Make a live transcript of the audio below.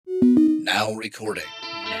Now recording.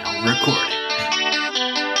 Now recording.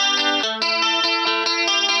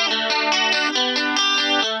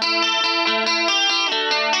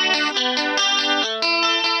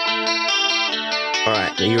 All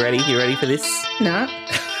right, are you ready? You ready for this? No.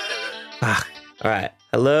 Fuck. All right.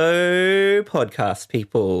 Hello, podcast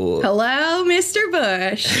people. Hello, Mr.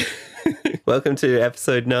 Bush. Welcome to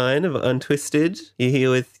episode 9 of Untwisted. You're here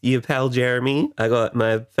with your pal Jeremy. I got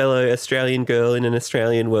my fellow Australian girl in an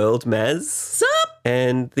Australian world, Maz. Sup?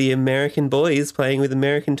 And the American boys playing with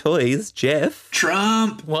American toys, Jeff.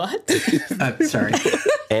 Trump. What? Sorry.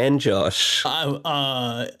 And Josh.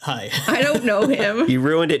 Hi. I don't know him. You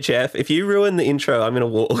ruined it, Jeff. If you ruin the intro, I'm going to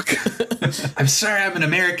walk. I'm sorry, I'm an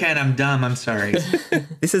American. I'm dumb. I'm sorry.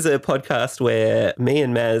 This is a podcast where me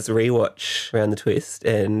and Maz rewatch Round the Twist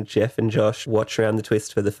and Jeff and Josh watch Round the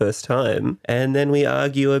Twist for the first time. And then we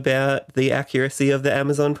argue about the accuracy of the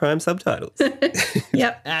Amazon Prime subtitles.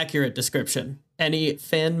 Yep. Accurate description. Any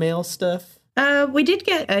fan mail stuff? We did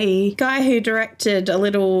get a guy who directed a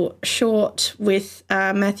little short with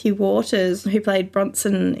Matthew Waters, who played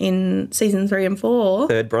Bronson in season 3 and 4.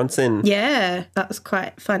 Third Bronson. Yeah, that was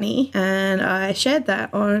quite funny. And I shared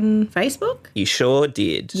that on Facebook. You sure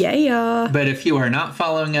did. Yeah. But if you are not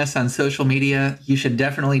following us on social media, you should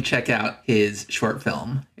definitely check out his short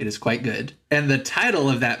film. It is quite good. And the title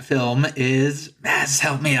of that film is, Maz,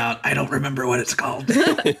 help me out. I don't remember what it's called.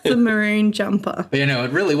 The Maroon Jumper. But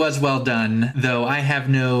it really was well done, though I have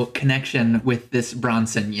no connection with this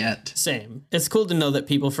Bronson yet. Same. It's cool to know that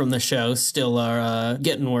people from the show still are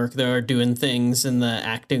getting work. They're doing things in the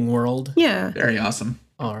acting world. Yeah. Very awesome.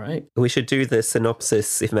 All right. We should do the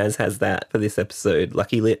synopsis if Maz has that for this episode.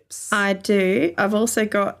 Lucky Lips. I do. I've also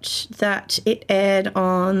got that it aired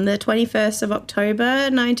on the 21st of October,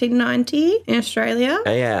 1990 in Australia.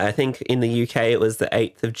 Yeah, I think in the UK it was the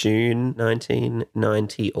 8th of June,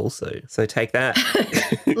 1990 also. So take that.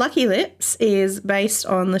 Lucky Lips is based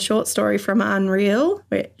on the short story from Unreal,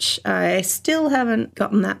 which I still haven't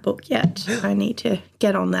gotten that book yet. I need to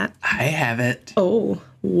get on that. I have it. Oh,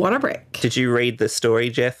 what a brick. Did you read the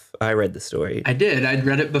story, Jeff? I read the story. I did. I'd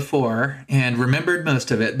read it before and remembered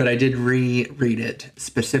most of it, but I did reread it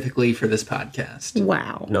specifically for this podcast.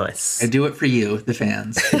 Wow. Nice. I do it for you, the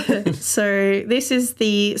fans. So this is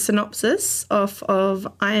the synopsis of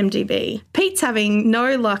IMDb. Pete's having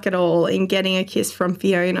no luck at all in getting a kiss from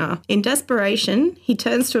Fiona. In desperation, he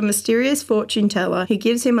turns to a mysterious fortune teller who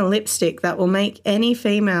gives him a lipstick that will make any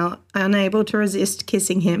female unable to resist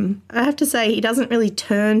kissing him. I have to say, he doesn't really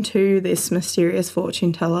turn to this mysterious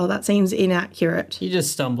fortune teller. That seems inaccurate. He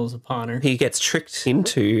just stumbles upon her. He gets tricked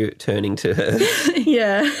into turning to her.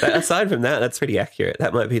 Yeah. But aside from that, that's pretty accurate.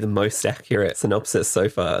 That might be the most accurate synopsis so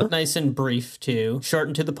far. Nice and brief, too. Short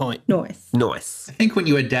and to the point. Nice. Nice. I think when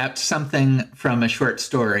you adapt something from a short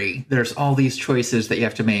story, there's all these choices that you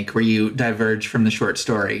have to make where you diverge from the short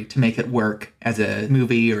story to make it work as a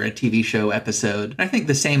movie or a TV show episode. I think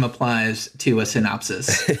the same applies to a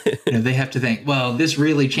synopsis. They have to think, well, this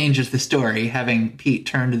really changes the story, having Pete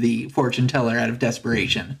turn to the fortune teller out of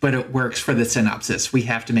desperation. But it works for the synopsis. We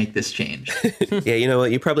have to make this change. Yeah, you know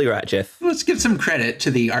what? You're probably right, Jeff. Let's give some credit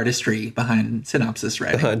to the artistry behind synopsis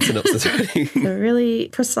writing. Behind synopsis writing. A really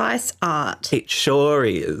precise art. It sure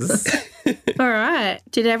is. All right.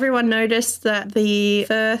 Did everyone notice that the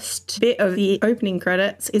first bit of the opening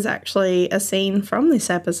credits is actually a scene from this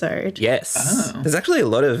episode? Yes. Oh. There's actually a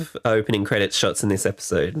lot of opening credits shots in this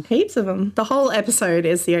episode. Heaps of them. The whole episode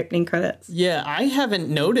is the opening credits. Yeah, I haven't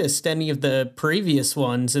noticed any of the previous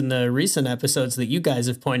ones in the recent episodes that you guys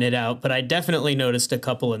have pointed out, but I definitely noticed a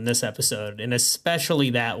couple in this episode, and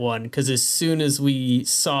especially that one, because as soon as we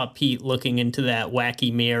saw Pete looking into that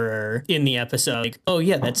wacky mirror in the episode, like, oh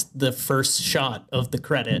yeah, that's the first shot of the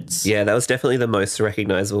credits. Yeah, that was definitely the most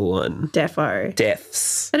recognizable one. Defo.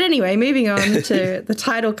 Deaths. But anyway, moving on to the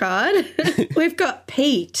title card. We've got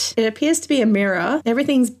Pete. It appears to be a mirror.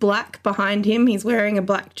 Everything's black behind him. He's wearing a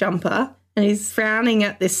black jumper. And he's frowning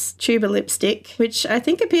at this tube of lipstick, which I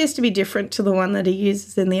think appears to be different to the one that he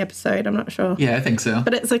uses in the episode. I'm not sure. Yeah, I think so.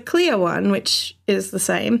 But it's a clear one, which is the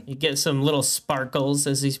same. You get some little sparkles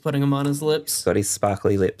as he's putting them on his lips. Got his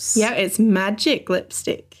sparkly lips. Yeah, it's magic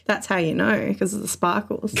lipstick. That's how you know, because of the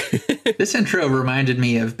sparkles. This intro reminded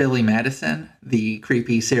me of Billy Madison, the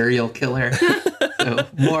creepy serial killer. So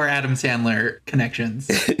more Adam Sandler connections.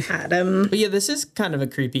 Adam. But yeah, this is kind of a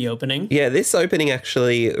creepy opening. Yeah, this opening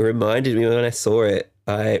actually reminded me when I saw it.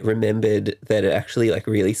 I remembered that it actually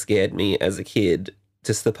really scared me as a kid.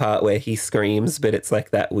 Just the part where he screams, but it's like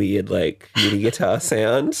that weird MIDI guitar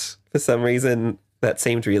sound. For some reason, that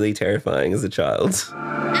seemed really terrifying as a child.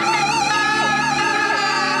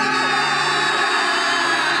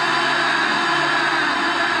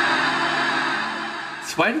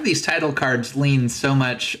 So why do these title cards lean so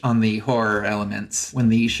much on the horror elements when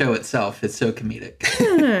the show itself is so comedic?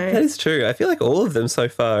 That is true. I feel like all of them so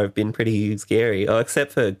far have been pretty scary. Oh,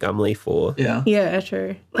 except for Gumley 4. Yeah. Yeah,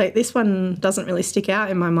 true. Like, this one doesn't really stick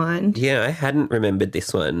out in my mind. Yeah, I hadn't remembered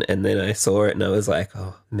this one, and then I saw it and I was like,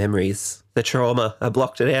 oh, memories. The trauma. I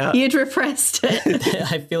blocked it out. You'd repressed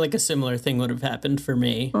it. I feel like a similar thing would have happened for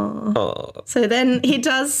me. Oh. So then he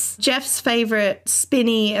does Jeff's favourite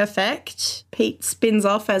spinny effect. Pete spins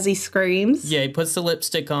off as he screams. Yeah, he puts the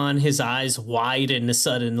lipstick on, his eyes widen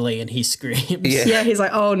suddenly, and he screams. Yeah. Yeah, he's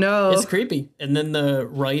like, oh no. It's creepy. And then the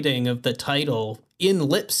writing of the title in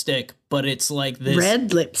lipstick, but it's like this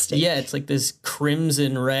Red lipstick. Yeah, it's like this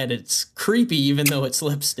crimson red. It's creepy even though it's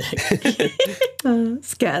lipstick.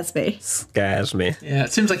 Scares me. Scares me. Yeah,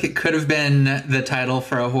 it seems like it could have been the title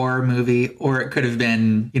for a horror movie, or it could have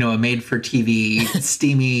been, a made-for-TV,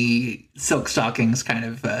 steamy silk stockings kind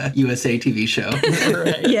of USA TV show.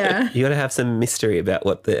 Right. Yeah. You gotta have some mystery about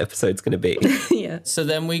what the episode's gonna be. Yeah. So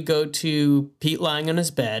then we go to Pete lying on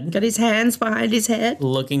his bed, Got his hands behind his head.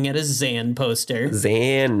 looking at his Zan poster.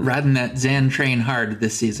 Zan. Riding that Zan train hard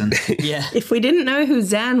this season. Yeah. If we didn't know who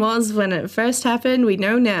Zan was when it first happened, we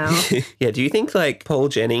know now. Yeah, do you think like Paul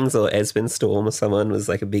Jennings or Espen Storm or someone was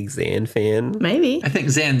like a big Zan fan? Maybe. I think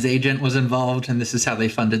Zan's agent was involved, and this is how they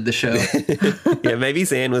funded the show. Yeah, maybe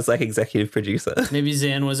Zan was like executive producer. Maybe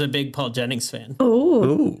Zan was a big Paul Jennings fan. Oh.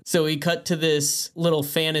 Ooh. So we cut to this little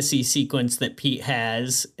fantasy sequence that Pete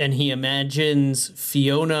has, and he imagines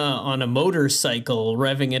Fiona on a motorcycle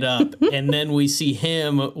revving it up, and then we see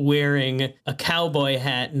him wearing a cowboy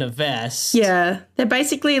hat and a vest. Yeah. They're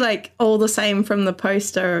basically like all the same from the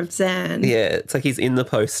poster of Zan. Yeah, it's like he's in the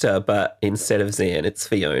poster, but instead of Zan, it's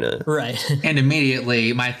Fiona. Right. And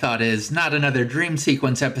immediately my thought is, not another dream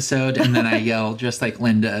sequence episode, and then I yell just like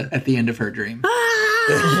Linda at the end of her dream.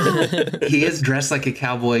 He is dressed like a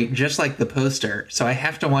cowboy, just like the poster. So I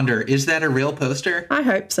have to wonder, is that a real poster? I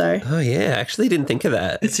hope so. Oh yeah, I actually didn't think of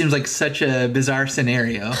that. It seems like such a bizarre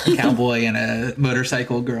scenario. A cowboy and a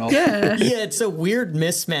motorcycle girl. Yeah. Yeah, it's a weird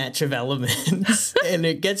mismatch of elements. And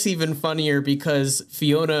it gets even funnier because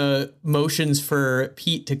Fiona motions for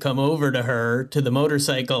Pete to come over to her, to the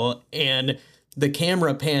motorcycle, and the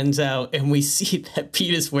camera pans out and we see that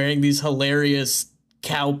Pete is wearing these hilarious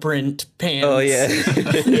cow print pants. Oh yeah.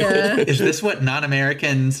 Yeah. Is this what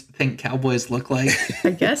non-Americans think cowboys look like? I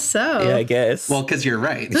guess so. Yeah, I guess. Well, because you're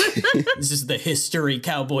right. This is the history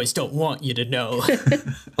cowboys don't want you to know.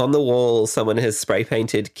 On the wall, someone has spray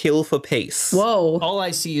painted "Kill for Peace." Whoa. All I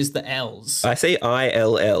see is the L's. I see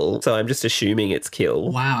ILL, so I'm just assuming it's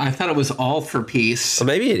kill. Wow, I thought it was all for peace. Or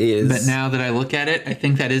maybe it is. But now that I look at it, I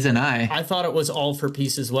think that is an I. I thought it was all for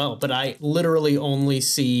peace as well, but I literally only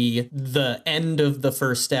see the end of the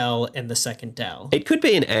first L and the second L. It could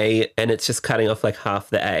be an A, and it's just cutting off like half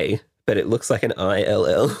the A, but it looks like an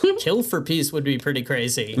ILL. Kill for peace would be pretty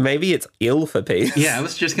crazy. Maybe it's ill for peace. Yeah, I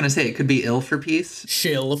was just going to say it could be ill for peace,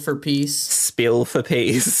 Shill for peace. Spill for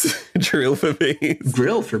peace. Drill for peace.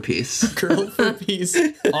 grill for peace. Grill for peace.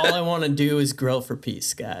 All I want to do is grill for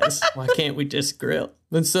peace, guys. Why can't we just grill?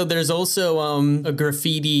 And so there's also a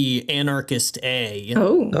graffiti anarchist A.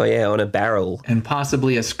 Oh. Oh yeah, on a barrel. And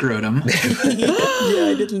possibly a scrotum. Yeah,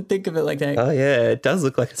 I didn't think of it like that. Oh yeah, it does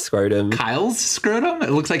look like a scrotum. Kyle's scrotum? It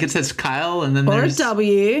looks like it says Kyle, and then Or a there's...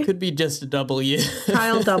 W. Could be just a W.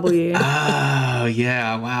 Kyle W. Oh,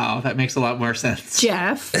 yeah, wow. That makes a lot more sense.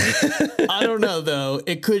 Jeff. I don't know, though.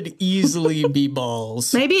 It could easily be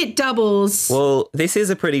balls. Maybe it doubles. Well, this is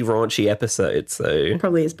a pretty raunchy episode, so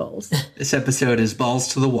Probably is balls. This episode is balls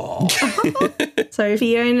to the wall. So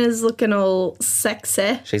Fiona's looking all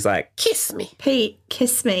sexy. she's like, "Kiss me." Pete,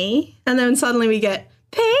 kiss me. And then suddenly we get,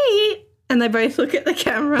 Pete. And they both look at the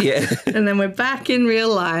camera. Yeah. And then we're back in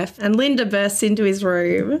real life. And Linda bursts into his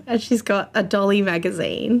room and she's got a Dolly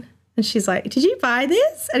magazine. And she's like, did you buy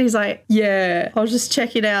this? And he's like, yeah, I'll just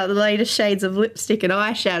check it out. The latest shades of lipstick and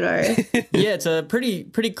eyeshadow. Yeah, it's a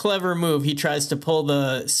pretty clever move. He tries to pull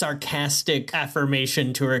the sarcastic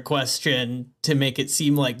affirmation to her question to make it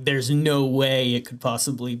seem like there's no way it could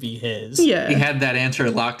possibly be his. He Yeah. had that answer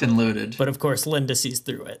locked and loaded. But of course, Linda sees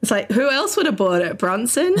through it. It's like, who else would have bought it?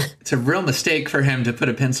 Bronson? It's a real mistake for him to put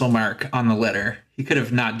a pencil mark on the letter. He could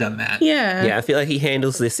have not done that. Yeah. Yeah, I feel like he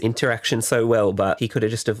handles this interaction so well, but he could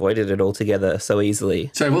have just avoided it altogether so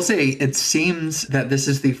easily. So I will say, it seems that this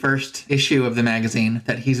is the first issue of the magazine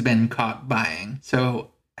that he's been caught buying.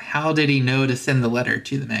 So how did he know to send the letter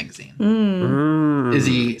to the magazine? Is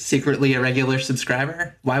he secretly a regular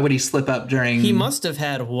subscriber? Why would he slip up during... He must have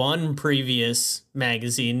had one previous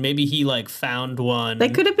magazine. Maybe he like found one. They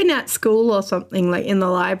could have been at school or something, like in the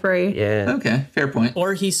library. Yeah. Okay, fair point.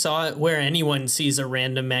 Or he saw it where anyone sees a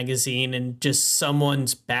random magazine in just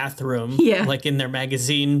someone's bathroom, Yeah. like in their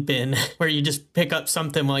magazine bin, where you just pick up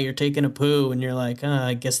something while you're taking a poo and you're like,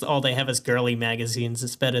 I guess all they have is girly magazines.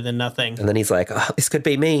 It's better than nothing. And then he's like, oh, this could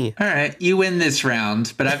be me. All right, you win this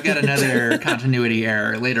round, but I've got another continuity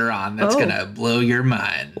error later on that's Oh. going to blow your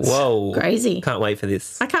minds. Whoa. Crazy. Can't wait for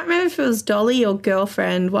this. I can't remember if it was Dolly or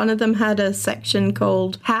Girlfriend. One of them had a section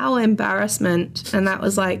called How Embarrassment, and that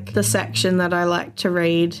was like the section that I liked to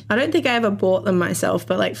read. I don't think I ever bought them myself,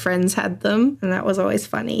 but like friends had them, and that was always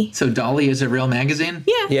funny. So Dolly is a real magazine?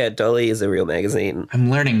 Yeah. Yeah, Dolly is a real magazine. I'm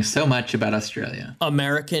learning so much about Australia.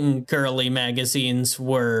 American girly magazines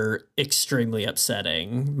were extremely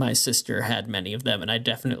upsetting. My sister had many of them, and I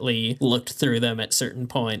definitely looked through them at certain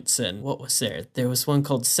points. And what was there? There was one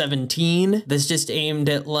called 17 that's just aimed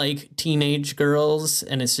at like teenage girls,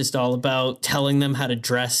 and it's just all about telling them how to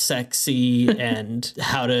dress sexy and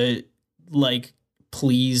how to like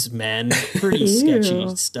please men. Pretty sketchy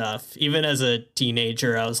Ew. stuff. Even as a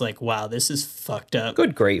teenager, I was like, wow, this is fucked up.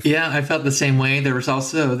 Good grief. Yeah, I felt the same way. There was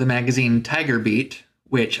also the magazine Tiger Beat,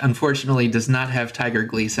 which unfortunately does not have Tiger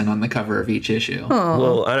Gleason on the cover of each issue.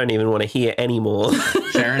 Well, I don't even want to hear any more.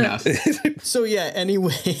 Fair enough. So yeah,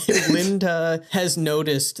 anyway, Linda has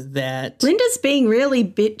noticed that Linda's being really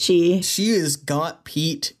bitchy. she has got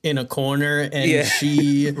Pete in a corner and Yeah.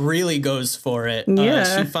 she really goes for it.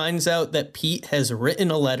 Yeah. She finds out that Pete has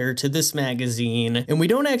written a letter to this magazine, and we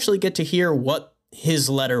don't actually get to hear what his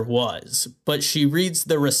letter was, but she reads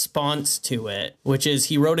the response to it, which is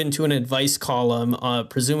he wrote into an advice column,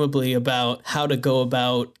 presumably about how to go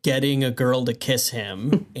about getting a girl to kiss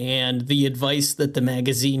him. And the advice that the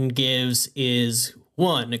magazine gives is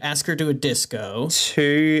 1, ask her to a disco.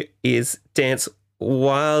 2 is dance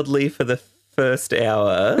wildly for the first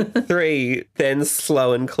hour. 3, then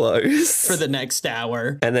slow and close. For the next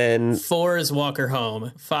hour. And then 4 is walk her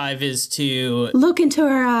home. 5 is to Look into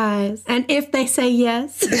her eyes. And if they say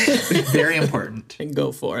yes, Very important. and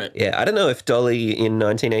go for it. yeah, I don't know if Dolly in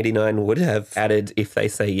 1989 would have added if they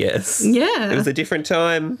say yes. yeah. It was a different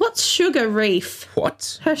time. What's Sugar Reef?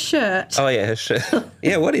 What? Her shirt. Oh yeah, sure.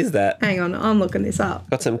 Yeah, what is that? Hang on, I'm looking this up.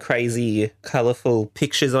 Got some crazy, colourful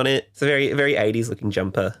pictures on it. It's a very, very 80s looking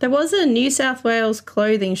jumper. There was a New South Wales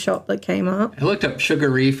clothing shop that came up. I looked up Sugar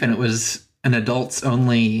Reef and it was an adults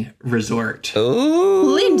only resort. Ooh.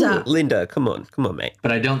 Linda. Come on, mate.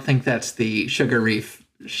 But I don't think that's the Sugar Reef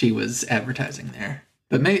she was advertising there.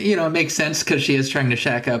 But maybe, it makes sense because she is trying to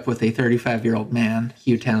shack up with a 35-year-old man,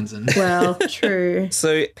 Hugh Townsend. Well, true.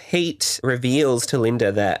 So Pete reveals to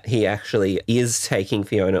Linda that he actually is taking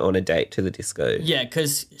Fiona on a date to the disco. Yeah,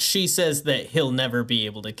 because she says that he'll never be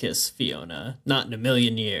able to kiss Fiona. Not in a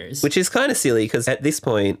million years. Which is kind of silly because at this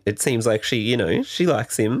point it seems like she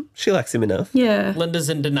likes him. She likes him enough. Yeah. Linda's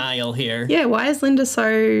in denial here. Yeah, why is Linda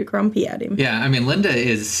so grumpy at him? Yeah, I mean, Linda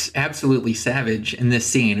is absolutely savage in this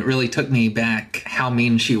scene. It really took me back how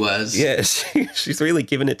mean she was. Yeah, she's really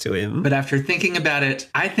given it to him. But after thinking about it,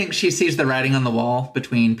 I think she sees the writing on the wall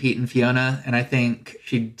between Pete and Fiona, and I think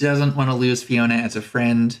she doesn't want to lose Fiona as a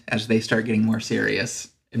friend as they start getting more serious.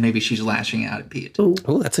 And maybe she's lashing out at Pete. Oh,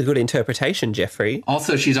 that's a good interpretation, Jeffrey.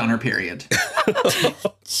 Also, she's on her period.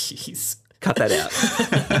 Jeez. Cut that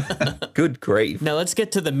out. Good grief. Now let's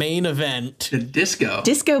get to the main event. The disco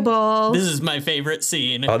Disco ball. This is my favorite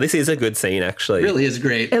scene. Oh, this is a good scene, actually. really is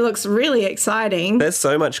great. It looks really exciting. There's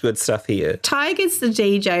so much good stuff here. Tiger's the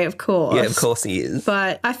DJ, of course. Yeah, of course he is.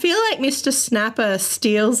 But I feel like Mr. Snapper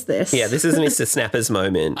steals this. Yeah, this is Mr. Snapper's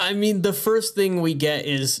moment. I mean, the first thing we get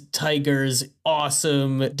is Tiger's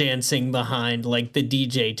awesome dancing behind like the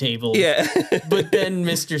DJ table. Yeah. But then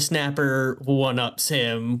Mr. Snapper one-ups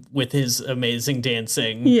him with his amazing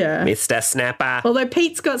dancing. Yeah. Mr. Snapper. Although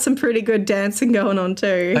Pete's got some pretty good dancing going on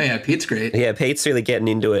too. Oh, yeah, Pete's great. Yeah, Pete's really getting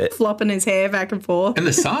into it. Flopping his hair back and forth. And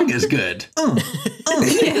the song is good.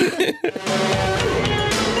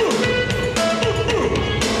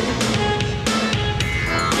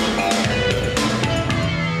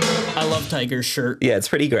 I love Tiger's shirt. Yeah, it's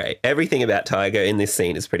pretty great. Everything about Tiger in this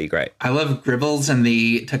scene is pretty great. I love Gribbles and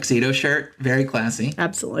the tuxedo shirt. Very classy.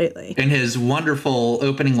 Absolutely. And his wonderful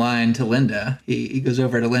opening line to Linda. He goes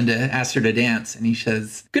over to Linda, asks her to dance, and he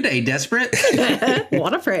says, "Good day, desperate."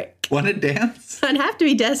 What a prick. Want to dance? I'd have to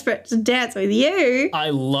be desperate to dance with you. I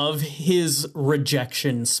love his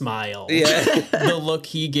rejection smile. Yeah. The look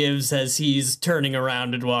he gives as he's turning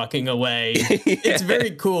around and walking away. It's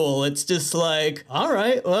very cool. It's just like, all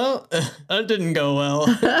right, well, that didn't go well.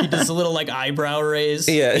 He does a little like eyebrow raise.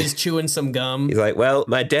 Yeah. He's chewing some gum. He's like, well,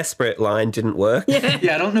 my desperate line didn't work. Yeah,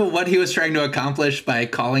 I don't know what he was trying to accomplish by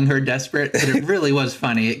calling her desperate, but it really was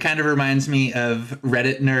funny. It kind of reminds me of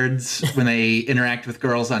Reddit nerds when they interact with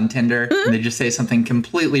girls on Tinder and they just say something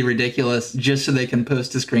completely ridiculous just so they can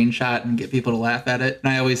post a screenshot and get people to laugh at it.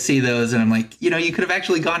 And I always see those and I'm like, you know, you could have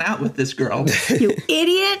actually gone out with this girl. You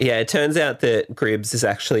idiot. Yeah, it turns out that Gribbs is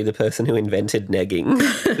actually the person who invented negging.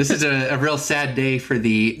 This is a real sad day for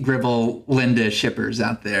the Gribble-Linda shippers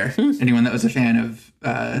out there. Anyone that was a fan of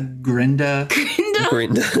Grinda?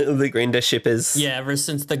 The Grinda shippers. Yeah, ever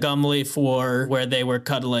since the Gumleaf War where they were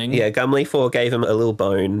cuddling. Yeah, Gumleaf 4 gave him a little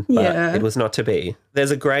bone, but Yeah. it was not to be.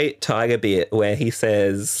 There's a great Tiger bit where he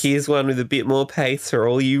says, here's one with a bit more pace for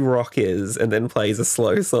all you rockers, and then plays a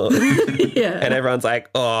slow song. Yeah. And everyone's like,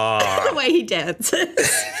 oh. The way he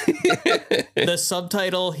dances. The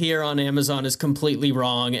subtitle here on Amazon is completely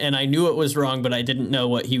wrong, and I knew it was wrong, but I didn't know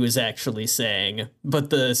what he was actually saying.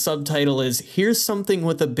 But the subtitle is, here's something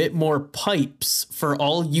with a bit more pipes for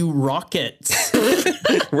all you rockets.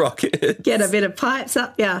 Rocket. Get a bit of pipes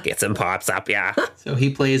up, yeah. Get some pipes up, yeah. So he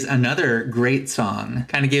plays another great song.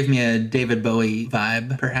 Kind of gave me a David Bowie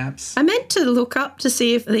vibe, perhaps. I meant to look up to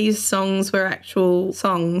see if these songs were actual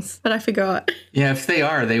songs, but I forgot. Yeah, if they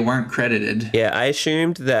are, they weren't credited. Yeah, I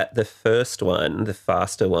assumed that the first one, the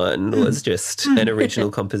faster one, was just an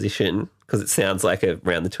original composition because it sounds like a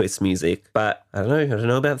Round the Twist music. But I don't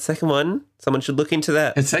know about the second one. Someone should look into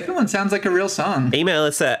that. The second one sounds like a real song. Email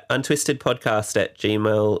us at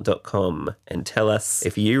untwistedpodcast@gmail.com and tell us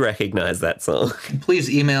if you recognize that song. Please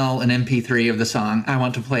email an MP3 of the song. I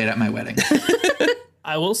want to play it at my wedding.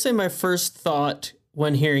 I will say my first thought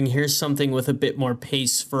when hearing here's something with a bit more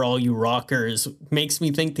pace for all you rockers makes me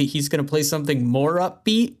think that he's going to play something more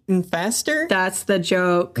upbeat and faster. That's the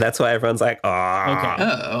joke. That's why everyone's like, oh. Okay.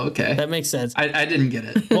 Oh, okay. That makes sense. I didn't get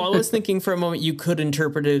it. Well, I was thinking for a moment you could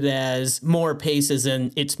interpret it as more paces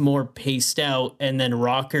and it's more paced out, and then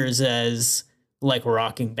rockers as like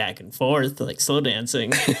rocking back and forth, like slow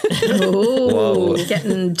dancing. Oh, Whoa.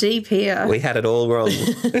 getting deep here. We had it all wrong.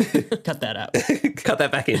 Cut that out. Cut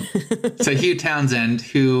that back in. So Hugh Townsend,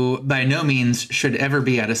 who by no means should ever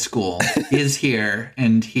be out of school, is here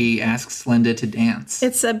and he asks Linda to dance.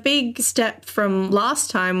 It's a big step from last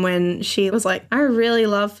time when she was like, I really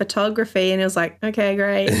love photography. And he was like, okay,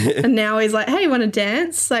 great. And now he's like, hey, want to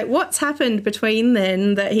dance? Like, what's happened between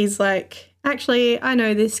then that he's like, actually, I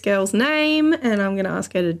know this girl's name and I'm going to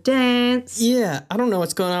ask her to dance. Yeah, I don't know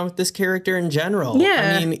what's going on with this character in general.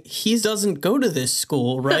 Yeah. I mean, he doesn't go to this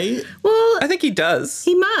school, right? Well, I think he does.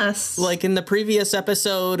 he must. Like in the previous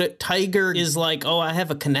episode, Tiger is like, oh, I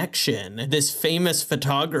have a connection. This famous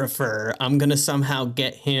photographer, I'm going to somehow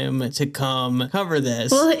get him to come cover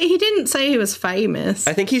this. Well, he didn't say he was famous.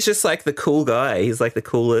 I think he's just like the cool guy. He's like the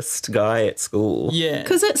coolest guy at school. yeah.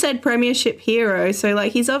 Because it said Premiership Hero, so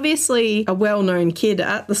like he's obviously a well-known kid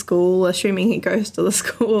at the school, assuming he goes to the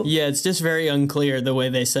school. Yeah, it's just very unclear the way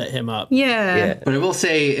they set him up. Yeah. Yeah. But I will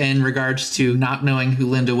say, in regards to not knowing who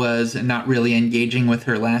Linda was and not really engaging with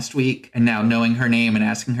her last week, and now knowing her name and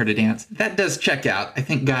asking her to dance, that does check out. I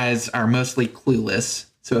think guys are mostly clueless.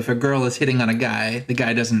 So if a girl is hitting on a guy, the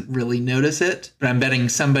guy doesn't really notice it. But I'm betting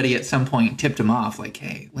somebody at some point tipped him off, like,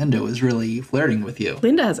 hey, Linda was really flirting with you.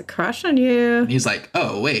 Linda has a crush on you. And he's like,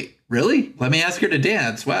 oh, wait. Really? Let me ask her to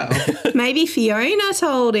dance. Wow. Maybe Fiona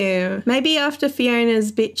told him. Maybe after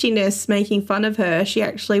Fiona's bitchiness making fun of her, she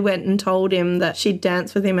actually went and told him that she'd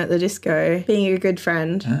dance with him at the disco, being a good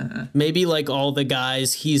friend. Maybe like all the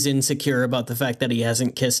guys, he's insecure about the fact that he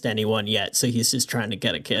hasn't kissed anyone yet, so he's just trying to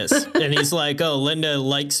get a kiss. And he's like, oh, Linda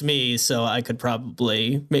likes me, so I could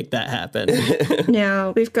probably make that happen.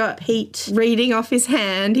 Now, we've got Pete reading off his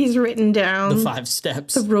hand. He's written down The 5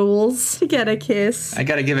 steps. the rules to get a kiss. I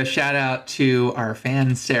got to give a shout out to our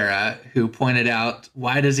fan, Sarah, who pointed out,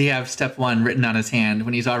 why does he have step 1 written on his hand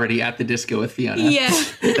when he's already at the disco with Fiona? Yeah.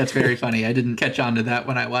 That's very funny. I didn't catch on to that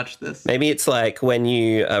when I watched this. Maybe it's like when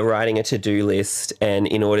you are writing a to-do list and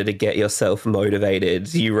in order to get yourself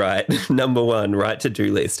motivated, you write number 1, write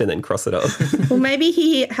to-do list, and then cross it off. Well, maybe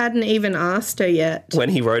he hadn't even asked her yet. When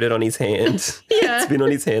he wrote it on his hand. Yeah. It's been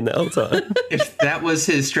on his hand the whole time. If that was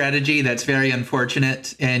his strategy, that's very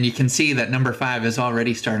unfortunate. And you can see that number 5 is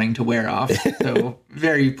already starting starting to wear off. So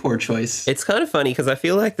very poor choice. It's kind of funny because I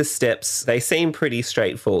feel like the steps, they seem pretty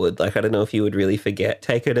straightforward. Like, I don't know if you would really forget.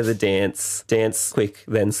 Take her to the dance quick,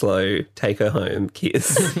 then slow, take her home,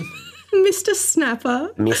 kiss. Mr.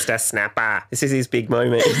 Snapper Mr. Snapper. This is his big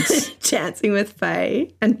moment. dancing with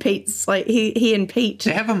Faye. And Pete's like, he and Pete.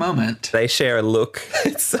 They have a moment. They share a look.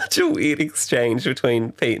 It's such a weird exchange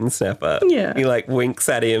between Pete and Snapper. Yeah. He like winks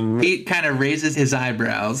at him. Pete kind of raises his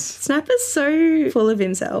eyebrows. Snapper's so full of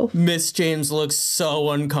himself. Miss James looks so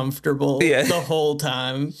uncomfortable Yeah. the whole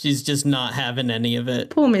time. She's just not having any of it.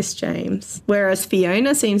 Poor Miss James. Whereas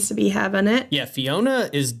Fiona seems to be having it. Yeah, Fiona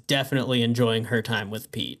is definitely enjoying her time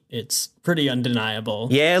with Pete. It's pretty undeniable.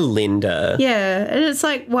 Yeah, Linda. Yeah, and it's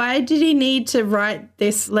like, why did he need to write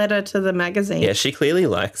this letter to the magazine? Yeah, she clearly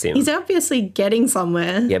likes him. He's obviously getting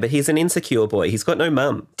somewhere. Yeah, but he's an insecure boy. He's got no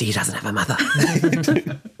mum. He doesn't have a mother.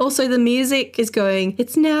 Also, the music is going,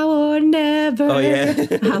 it's now or never. Oh, yeah.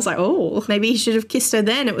 I was like, oh, maybe he should have kissed her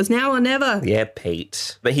then. It was now or never. Yeah,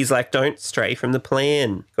 Pete. But he's like, don't stray from the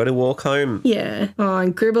plan. Got to walk home. Yeah. Oh,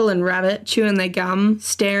 and Gribble and Rabbit chewing their gum,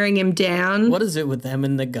 staring him down. What is it with them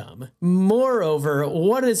and the gum? Moreover,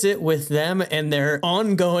 what is it with them and their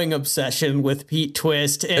ongoing obsession with Pete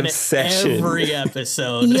Twist in Obsession. every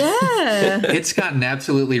episode? Yeah. It's gotten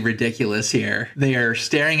absolutely ridiculous here. They are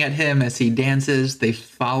staring at him as he dances. They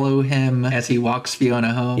follow him as he walks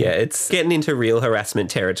Fiona home. Yeah, it's getting into real harassment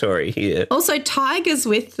territory here. Also, Tiger's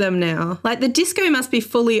with them now. Like, the disco must be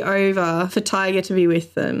fully over for Tiger to be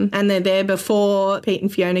with them. And they're there before Pete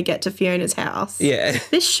and Fiona get to Fiona's house. Yeah.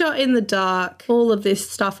 This shot in the dark, all of this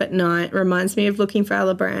stuff at night, reminds me of Looking for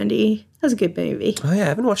Alibrandi. That's a good movie. Oh, yeah, I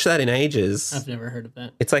haven't watched that in ages. I've never heard of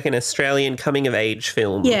that. It's like an Australian coming-of-age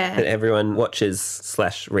film Yeah. that everyone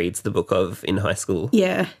watches/reads the book of in high school.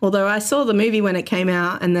 Yeah. Although I saw the movie when it came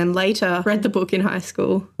out and then later read the book in high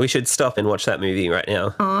school. We should stop and watch that movie right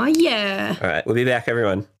now. Aw, yeah. All right, we'll be back,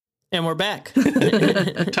 everyone. And we're back.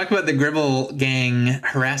 Talk about the Gribble gang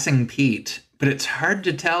harassing Pete, but it's hard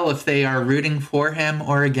to tell if they are rooting for him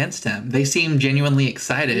or against him. They seem genuinely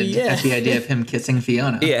excited Yeah. at the idea of him kissing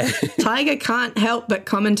Fiona. Yeah. Tiger can't help but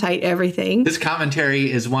commentate everything. This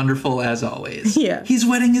commentary is wonderful as always. Yeah. He's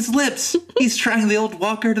wetting his lips. He's trying the old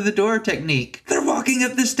walker to the door technique. They're walking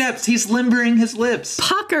up the steps. He's limbering his lips.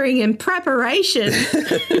 Puckering in preparation.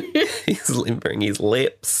 He's limbering his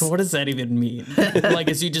lips. What does that even mean? Like,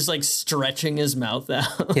 is he just like stretching his mouth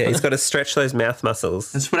out? Yeah, he's got to stretch those mouth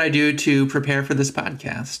muscles. That's what I do to prepare for this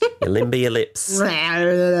podcast. You limber your lips.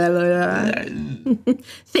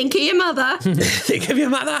 Think of your mother. Think of your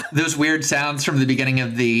mother. Those weird sounds from the beginning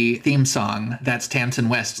of the theme song, that's Tamsin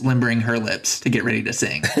West limbering her lips to get ready to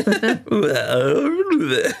sing.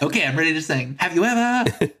 Okay, I'm ready to sing. Have you ever?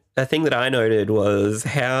 A thing that I noted was,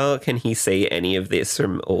 how can he see any of this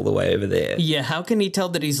from all the way over there? Yeah, how can he tell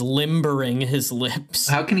that he's limbering his lips?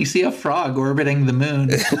 How can he see a frog orbiting the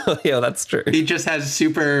moon? Yeah, that's true. He just has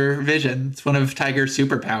super vision. It's one of Tiger's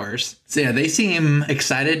superpowers. So yeah, they seem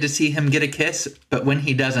excited to see him get a kiss, but when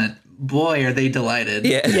he doesn't, boy, are they delighted.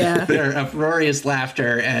 Yeah. Yeah. Their uproarious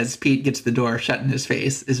laughter as Pete gets the door shut in his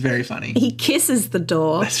face is very funny. He kisses the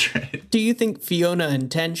door. That's right. Do you think Fiona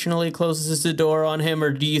intentionally closes the door on him, or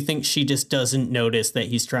do you think she just doesn't notice that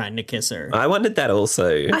he's trying to kiss her? I wondered that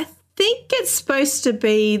also. I think it's supposed to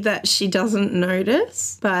be that she doesn't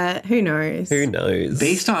notice, but who knows? Who knows?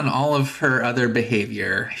 Based on all of her other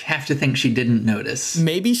behavior, I have to think she didn't notice.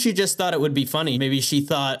 Maybe she just thought it would be funny. Maybe she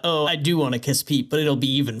thought, oh, I do want to kiss Pete, but it'll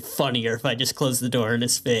be even funnier if I just close the door in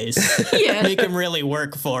his face. Yeah. Make him really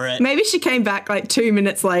work for it. Maybe she came back like 2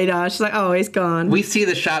 minutes later. She's like, oh, he's gone. We see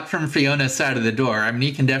the shot from Fiona's side of the door. I mean,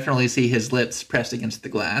 you can definitely see his lips pressed against the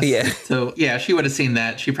glass. Yeah. So, yeah, she would have seen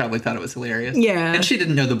that. She probably thought it was hilarious. Yeah. And she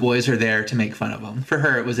didn't know the boys are there to make fun of them. For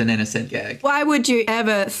her, it was an innocent gag. Why would you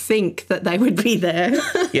ever think that they would be there?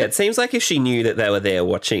 Yeah, it seems like if she knew that they were there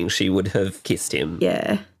watching, she would have kissed him.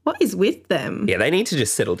 Yeah. What is with them? Yeah, they need to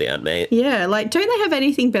just settle down, mate. Yeah, like, don't they have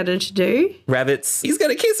anything better to do? Rabbits, he's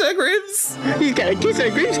gonna kiss her, Gribbs. He's gonna kiss her,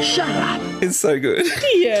 Gribbs. Shut up. It's so good.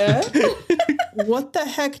 Yeah. What the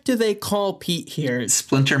heck do they call Pete here?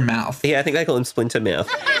 Splinter mouth. Yeah, I think they call him Splinter Mouth.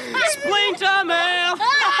 Splinter mouth.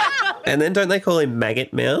 And then don't they call him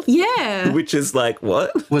Maggot Mouth? Yeah. Which is like,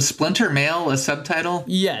 what? Was Splinter Male a subtitle?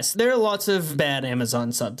 Yes, there are lots of bad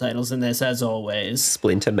Amazon subtitles in this, as always.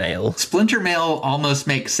 Splinter Male. Splinter Male almost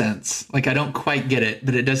makes sense. Like, I don't quite get it,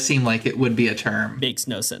 but it does seem like it would be a term Makes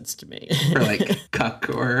no sense to me. for like cuck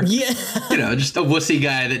or, Yeah. you know, just a wussy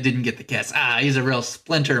guy that didn't get the kiss. Ah, he's a real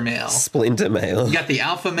splinter male. Splinter Male. You got the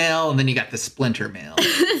alpha male and then you got the splinter male.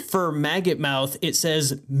 for Maggot Mouth, it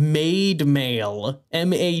says maid male,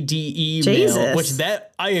 M-A-D-E Jesus. male, which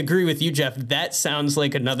that, I agree with you, Jeff. That sounds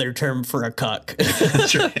like another term for a cuck.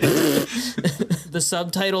 That's right. The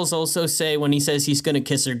subtitles also say when he says he's going to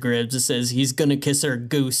kiss her gribs, it says he's going to kiss her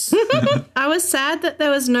goose. I was sad that there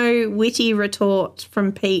was no witty retort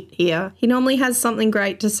from Pete here. He normally has something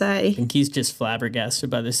great to say. I think he's just flabbergasted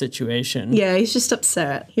by the situation. Yeah, he's just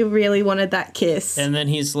upset. He really wanted that kiss. And then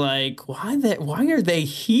he's like, why are they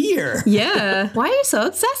here? Yeah. Why are you so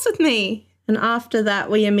obsessed with me? And after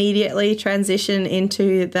that, we immediately transition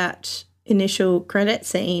into that initial credit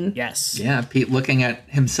scene. Yes. Yeah, Pete looking at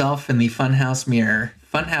himself in the funhouse mirror.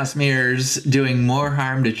 Funhouse mirrors doing more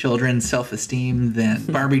harm to children's self-esteem than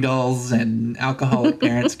Barbie dolls and alcoholic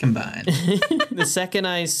parents combined. The second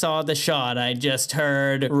I saw the shot, I just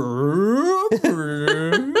heard...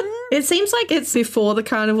 It seems like it's before the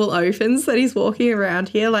carnival opens that he's walking around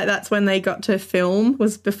here. Like, that's when they got to film,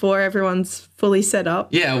 was before everyone's fully set up.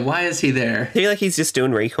 Yeah, why is he there? I feel like he's just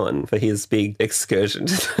doing recon for his big excursion.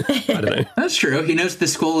 I don't know. That's true. He knows the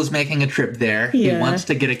school is making a trip there. Yeah. He wants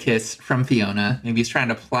to get a kiss from Fiona. Maybe he's trying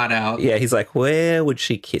to plot out. Yeah, he's like, where would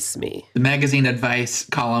she kiss me? The magazine advice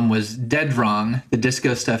column was dead wrong. The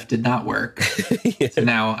disco stuff did not work. So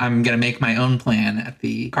now I'm going to make my own plan at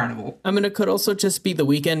the carnival. I mean, it could also just be the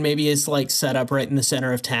weekend. Maybe it's like set up right in the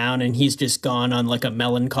center of town and he's just gone on like a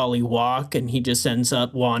melancholy walk and he just ends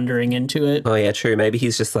up wandering into it. Oh, yeah, true. Maybe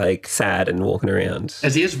he's just like sad and walking around.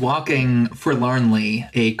 As he is walking forlornly,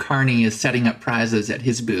 a carny is setting up prizes at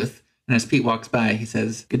his booth. And as Pete walks by, he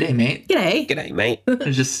says, "Good day, mate." G'day. G'day, mate.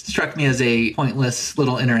 It just struck me as a pointless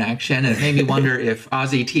little interaction. And it made me wonder if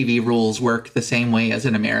Aussie TV rules work the same way as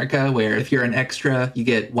in America, where if you're an extra, you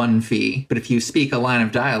get one fee. But if you speak a line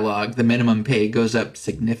of dialogue, the minimum pay goes up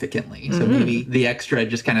significantly. So maybe the extra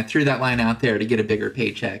just kind of threw that line out there to get a bigger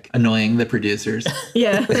paycheck, annoying the producers.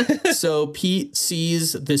 Yeah. So Pete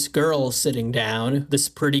sees this girl sitting down, this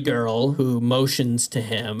pretty girl who motions to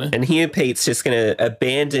him. And here Pete's just going to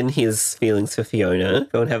abandon his feelings for Fiona,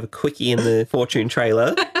 go and have a quickie in the Fortune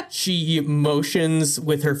trailer. She motions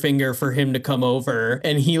with her finger for him to come over,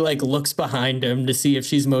 and he like looks behind him to see if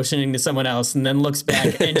she's motioning to someone else, and then looks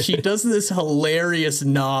back, and she does this hilarious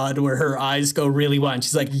nod where her eyes go really wide.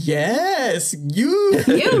 She's like, "Yes, you."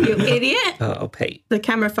 You idiot. Oh, Pete. The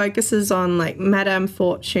camera focuses on like Madame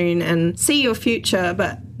Fortune and see your future,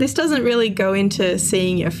 but this doesn't really go into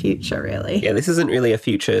seeing your future, really. Yeah, this isn't really a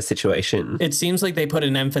future situation. It seems like they put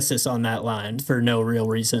an emphasis on that line for no real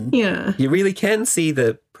reason. Yeah. You really can see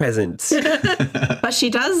the present. But she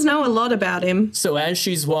does know a lot about him. So as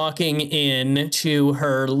she's walking in to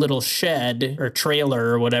her little shed or trailer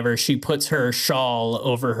or whatever, she puts her shawl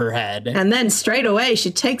over her head. And then straight away, she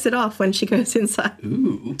takes it off when she goes inside.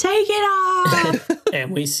 Ooh. Take it off!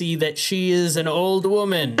 And we see that she is an old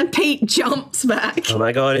woman. And Pete jumps back. Oh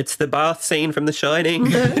my god, it's the bath scene from The Shining.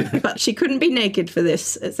 But she couldn't be naked for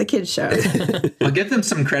this. It's a kid's show. I'll give them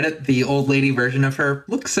some credit. The old lady version of her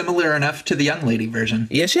looks similar enough to the young lady version.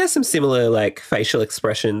 Yeah, she has some similar like facial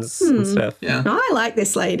expressions and stuff. Yeah. I like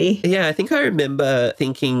this lady. Yeah, I think I remember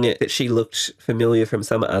thinking that she looked familiar from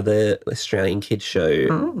some other Australian kids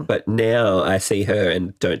show, but now I see her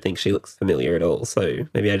and don't think she looks familiar at all. So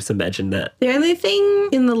maybe I just imagined that. The only thing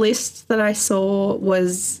in the list that I saw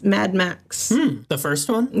was Mad Max. The first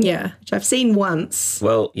one? Yeah, which I've seen once.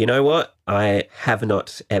 Well, you know what? I have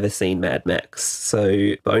not ever seen Mad Max,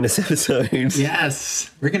 so bonus episode. Yes.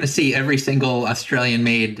 We're going to see every single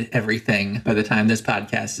Australian-made everything by the time this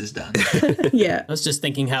podcast is done. Yeah. I was just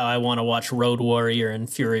thinking how I want to watch Road Warrior and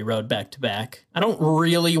Fury Road back to back. I don't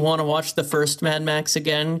really want to watch the first Mad Max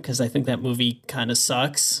again because I think that movie kind of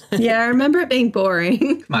sucks. Yeah, I remember it being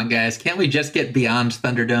boring. Come on, guys. Can't we just get beyond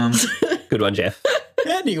Thunderdome? Good one, Jeff.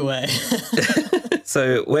 Anyway.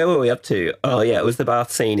 So where were we up to? Oh, yeah, it was the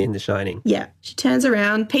bath scene in The Shining. Yeah. She turns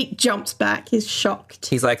around. Pete jumps back. He's shocked.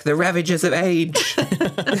 He's like, the ravages of age.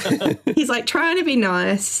 He's like trying to be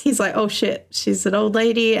nice. He's like, oh shit, she's an old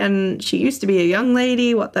lady and she used to be a young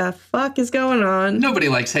lady. What the fuck is going on? Nobody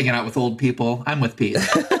likes hanging out with old people. I'm with Pete.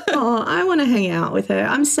 Oh, I want to hang out with her.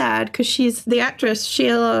 I'm sad because she's the actress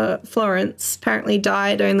Sheila Florence apparently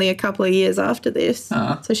died only a couple of years after this.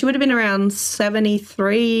 So she would have been around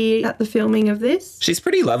 73 at the filming of this. She's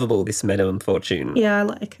pretty lovable, this Madame Fortune. Yeah, I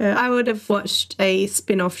like her. I would have watched a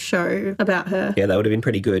spin-off show about her. Yeah, that would have been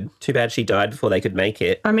pretty good. Too bad she died before they could make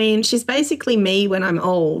it. I mean, she's basically me when I'm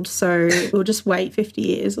old, so we'll just wait 50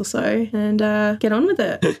 years or so and get on with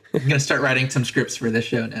it. I'm going to start writing some scripts for this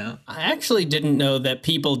show now. I actually didn't know that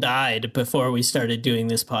people died before we started doing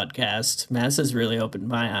this podcast. Mass has really opened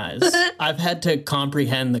my eyes. I've had to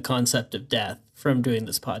comprehend the concept of death from doing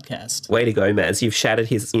this podcast. Way to go, Maz. You've shattered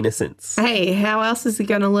his innocence. Hey, how else is he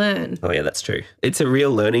going to learn? Oh, yeah, that's true. It's a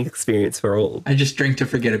real learning experience for all. I just drink to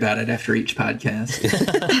forget about it after each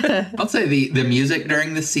podcast. I'll say the music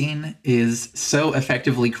during this scene is so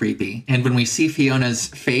effectively creepy. And when we see Fiona's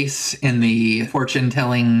face in the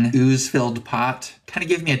fortune-telling ooze-filled pot, kind of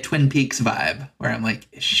give me a Twin Peaks vibe, where I'm like,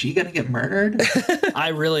 is she going to get murdered? I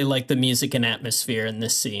really like the music and atmosphere in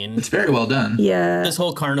this scene. It's very well done. Yeah. This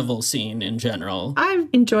whole carnival scene in general. I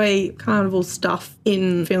enjoy carnival stuff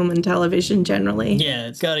in film and television generally. Yeah,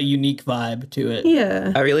 it's got a unique vibe to it.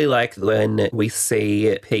 Yeah. I really like when we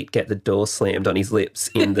see Pete get the door slammed on his lips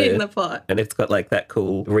in the, In the pot. and it's got like that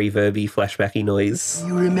cool reverby, flashbacky noise.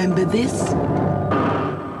 You remember this?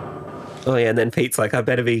 Oh, yeah, and then Pete's like, I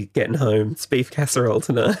better be getting home. It's beef casserole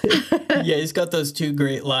tonight. Yeah, he's got those two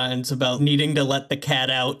great lines about needing to let the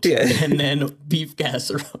cat out Yeah. and then beef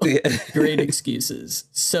casserole. Yeah. Great excuses.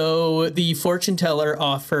 So the fortune teller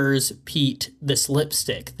offers Pete this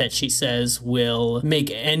lipstick that she says will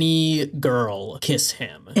make any girl kiss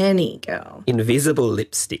him. Any girl. Invisible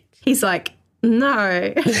lipstick. He's like,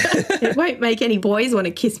 no, it won't make any boys want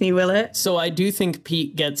to kiss me, will it? So I do think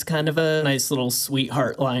Pete gets kind of a nice little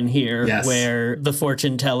sweetheart line here Yes. where the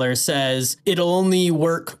fortune teller says it'll only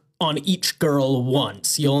work on each girl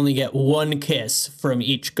once. You only get one kiss from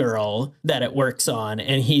each girl that it works on.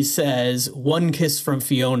 And he says one kiss from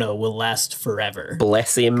Fiona will last forever.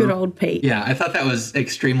 Bless him. Good old Pete. Yeah, I thought that was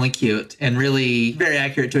extremely cute and really very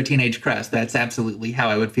accurate to a teenage crush. That's absolutely how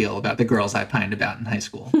I would feel about the girls I pined about in high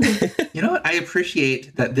school. You know what? I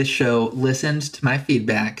appreciate that this show listened to my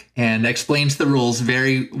feedback and explains the rules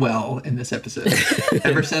very well in this episode.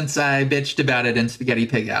 Ever since I bitched about it in Spaghetti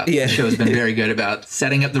Pig Out, Yeah. the show has been very good about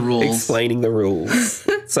setting up the rules. Explaining the rules.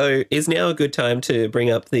 So is now a good time to bring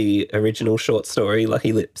up the original short story,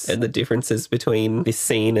 Lucky Lips, and the differences between this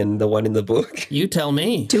scene and the one in the book? You tell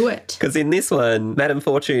me. Do it. Because in this one, Madame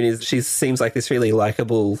Fortune she seems like this really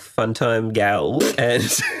likable, fun time gal. And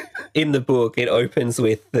in the book, it opens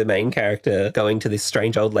with the main character going to this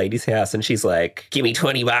strange old lady's house and she's like, give me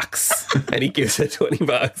 $20. And he gives her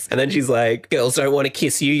 $20. And then she's like, girls don't want to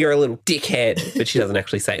kiss you. You're a little dickhead. But she doesn't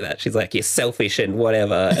actually say that. She's like, you're selfish and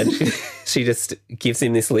whatever. And she just gives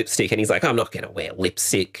him this lipstick and he's like, I'm not going to wear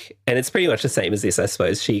lipstick. And it's pretty much the same as this, I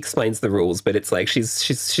suppose. She explains the rules, but it's like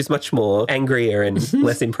she's much more angrier and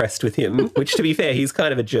less impressed with him, which to be fair, he's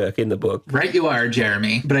kind of a jerk in the book. Right you are,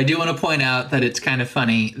 Jeremy. But I do want to point out that it's kind of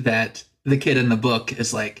funny that the kid in the book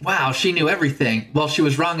is like, wow, she knew everything. Well, she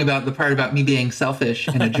was wrong about the part about me being selfish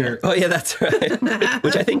and a jerk. Oh, yeah, that's right.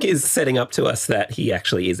 Which I think is setting up to us that he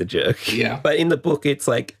actually is a jerk. Yeah. But in the book, it's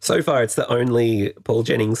like, so far, it's the only Paul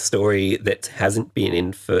Jennings story that hasn't been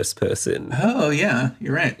in first person. Oh, yeah,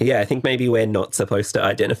 you're right. Yeah, I think maybe we're not supposed to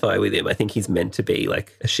identify with him. I think he's meant to be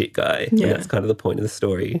like a shit guy. Yeah. And that's kind of the point of the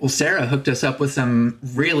story. Well, Sarah hooked us up with some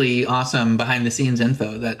really awesome behind the scenes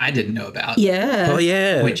info that I didn't know about. Yeah. Oh,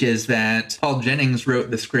 yeah. Which is that Paul Jennings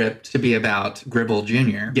wrote the script to be about Gribble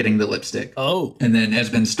Jr. getting the lipstick. Oh, And then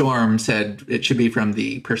Esmond Storm said it should be from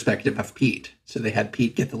the perspective of Pete. So they had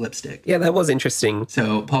Pete get the lipstick. Yeah, that was interesting.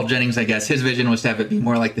 So Paul Jennings, I guess, his vision was to have it be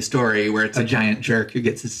more like the story where it's a giant jerk who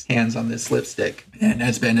gets his hands on this lipstick. And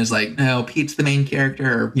Esmond is like, no, Pete's the main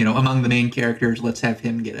character, or, among the main characters, let's have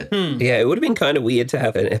him get it. Yeah, it would have been kind of weird to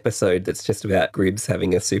have an episode that's just about Gribbs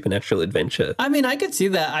having a supernatural adventure. I mean, I could see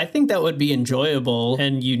that. I think that would be enjoyable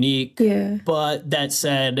and unique. Yeah. But that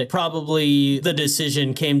said, probably the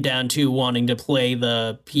decision came down to wanting to play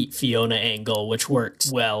the Pete Fiona angle, which works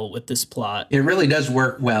well with this plot. It really does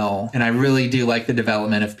work well, and I really do like the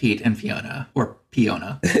development of Pete and Fiona, or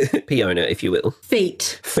Fiona. Fiona, if you will.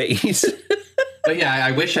 Feet. Feet. But yeah,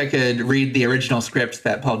 I wish I could read the original script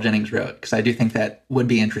that Paul Jennings wrote, because I do think that would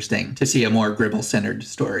be interesting to see a more Gribble-centered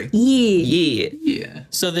story. Yeah. Yeah. Yeah.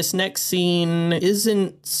 So this next scene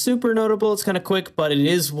isn't super notable. It's kind of quick, but it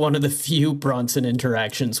is one of the few Bronson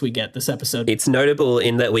interactions we get this episode. It's notable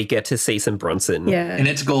in that we get to see some Bronson. Yeah. And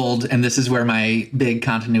it's gold, and this is where my big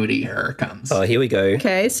continuity error comes. Oh, here we go.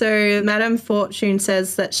 Okay, so Madame Fortune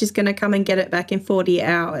says that she's going to come and get it back in 40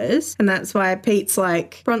 hours. And that's why Pete's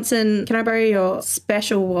like, Bronson, can I borrow your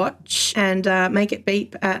special watch and make it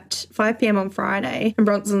beep at 5 p.m. on Friday? And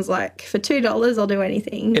Bronson's like, for $2, I'll do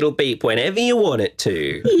anything. It'll beep whenever you want it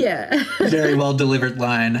to. Yeah. Very well delivered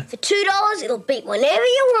line. For $2, it'll beat whenever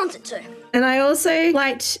you want it to. And I also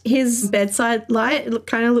liked his bedside light. It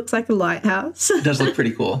kind of looks like a lighthouse. It does look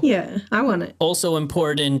pretty cool. Yeah, I want it. Also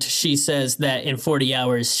important, she says that in 40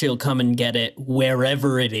 hours she'll come and get it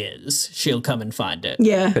wherever it is. She'll come and find it.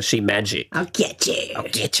 Yeah. Because she magic. I'll get you.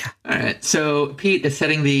 Getcha. All right, so Pete is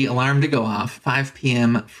setting the alarm to go off 5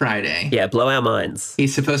 p.m. Friday. Yeah, blow our minds.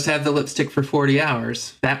 He's supposed to have the lipstick for 40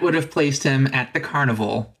 hours. That would have placed him at the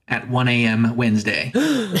carnival at 1 a.m. Wednesday.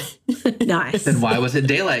 Nice. Then why was it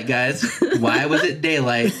daylight, guys? Why was it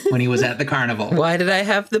daylight when he was at the carnival? Why did I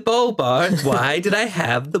have the bowl, Bart? Why did I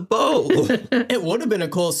have the bowl? It would have been a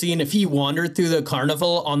cool scene if he wandered through the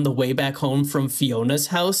carnival on the way back home from Fiona's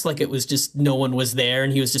house. Like it was just no one was there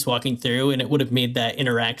and he was just walking through, and it would have made that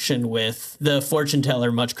interaction with the fortune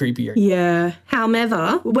teller much creepier. Yeah.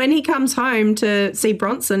 However, when he comes home to see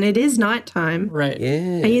Bronson, it is nighttime. Right. Yeah.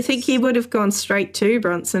 And you think he would have gone straight to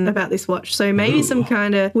Bronson about this watch. So maybe some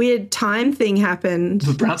kind of weird time thing happened.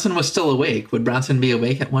 If Bronson was still awake, would Bronson be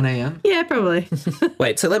awake at 1 a.m.? Yeah, probably.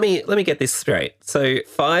 Wait, so let me get this straight. So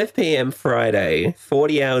 5 p.m. Friday,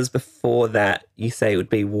 40 hours before that, you say it would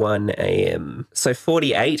be 1 a.m. So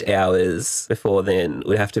 48 hours before then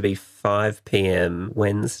would have to be 5 p.m.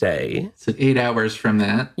 Wednesday. So 8 hours from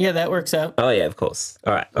that. Yeah, that works out. Oh, yeah, of course.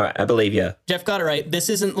 All right, I believe you. Jeff got it right. This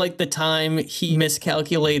isn't like the time he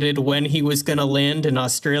miscalculated when he was going to land in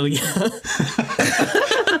Australia.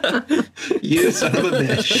 You son of a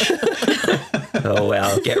bitch. Oh,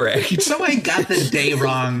 wow, get wrecked. So I got the day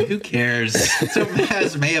wrong. Who cares? So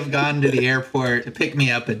Maz may have gone to the airport to pick me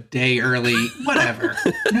up a day early. Whatever.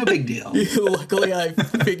 No big deal. Luckily, I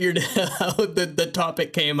figured out that the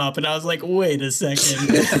topic came up, and I was like, wait a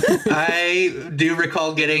second. I do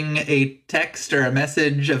recall getting a text or a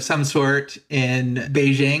message of some sort in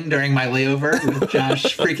Beijing during my layover with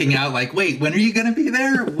Josh freaking out like, wait, when are you going to be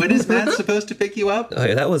there? When is Matt supposed to pick you up? Oh,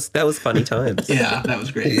 yeah, that was funny times. Yeah, that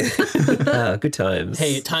was great. Good times.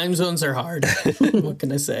 Hey, time zones are hard. What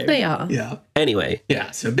can I say? They are. Yeah. Anyway,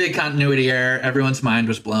 Yeah, so big continuity error. Everyone's mind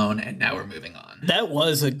was blown, and now we're moving on. That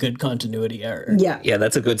was a good continuity error. Yeah. yeah,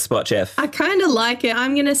 that's a good spot, Jeff. I kind of like it.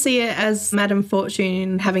 I'm going to see it as Madame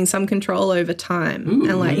Fortune having some control over time.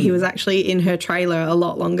 And like he was actually in her trailer a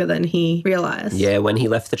lot longer than he realized. Yeah, when he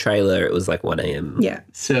left the trailer, it was like 1 a.m. Yeah.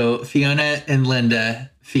 So Fiona and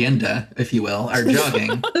Fienda, if you will, are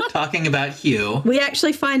jogging, talking about Hugh. We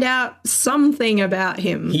actually find out something about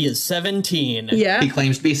him. He is 17. Yeah. He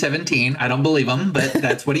claims to be 17. I don't believe him, but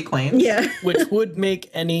that's what he claims. Yeah. Which would make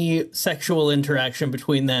any sexual interaction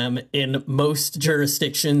between them in most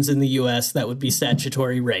jurisdictions in the US, that would be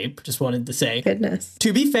statutory rape. Just wanted to say. Goodness.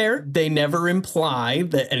 To be fair, they never imply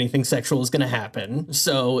that anything sexual is going to happen.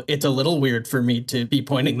 So it's a little weird for me to be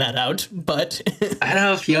pointing that out. But I don't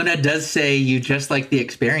know. Fiona does say you just like the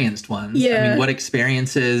experienced ones. I Yeah. mean, what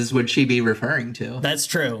experiences would she be referring to? that's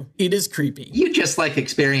true. It is creepy. You just like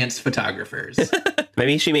experienced photographers.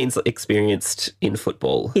 Maybe she means experienced in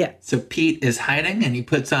football. Yeah. So Pete is hiding and he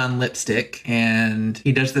puts on lipstick and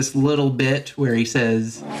he does this little bit where he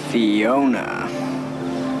says, Fiona.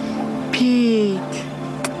 Pete.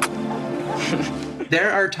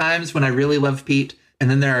 there are times when I really love Pete. And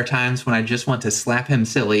then there are times when I just want to slap him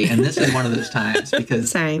silly. And this is one of those times because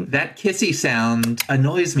Same. that kissy sound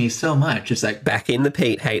annoys me so much. It's like, Back in the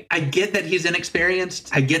Pete hate. I get that he's inexperienced.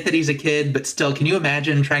 I get that he's a kid, but still, can you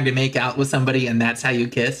imagine trying to make out with somebody and that's how you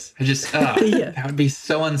kiss? I just, Yeah. that would be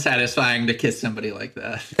so unsatisfying to kiss somebody like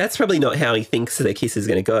that. That's probably not how he thinks the kiss is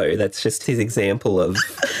going to go. That's just his example of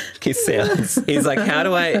kiss sounds. He's like, how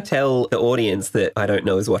do I tell the audience that I don't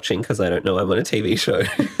know is watching because I don't know I'm on a TV show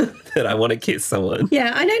that I want to kiss someone?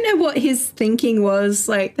 Yeah. I don't know what his thinking was,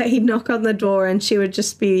 like that he'd knock on the door and she would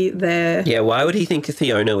just be there. Yeah, why would he think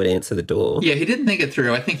Fiona would answer the door? Yeah, he didn't think it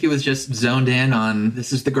through. I think he was just zoned in on,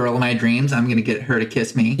 this is the girl of my dreams. I'm going to get her to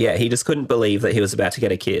kiss me. Yeah, he just couldn't believe that he was about to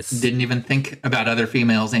get a kiss. Didn't even think about other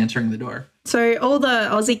females answering the door. So all the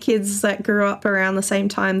Aussie kids that grew up around the same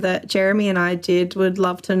time that Jeremy and I did would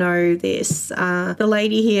love to know this. The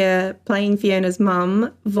lady here playing Fiona's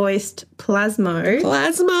mum voiced Plasmo.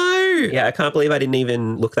 Plasmo! Yeah, I can't believe I didn't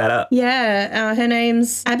even look that up. Yeah, her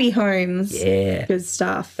name's Abby Holmes. Yeah. Good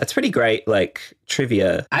stuff. That's pretty great, like,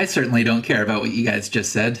 trivia. I certainly don't care about what you guys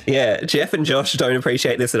just said. Yeah, Jeff and Josh don't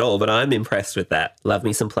appreciate this at all, but I'm impressed with that. Love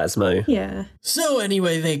me some Plasmo. Yeah. So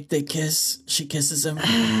anyway, they kiss. She kisses him.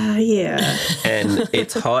 Yeah. And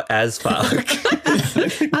it's hot as fuck.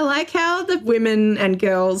 I like how the women and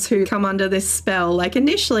girls who come under this spell, like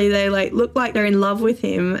initially they like look like they're in love with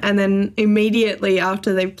him, and then immediately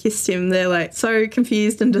after they've kissed him, they're like so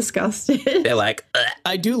confused and disgusted. They're like, ugh.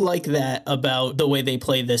 I do like that about the way they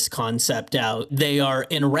play this concept out. They are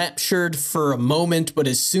enraptured for a moment, but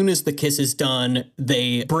as soon as the kiss is done,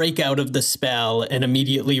 they break out of the spell and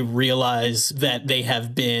immediately realize that they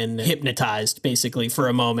have been hypnotized, basically, for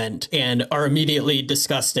a moment, and are immediately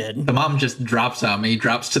disgusted. The mom just drops him. He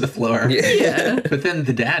drops to the floor. Yeah. But then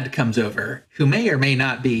the dad comes over, who may or may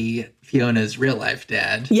not be Fiona's real life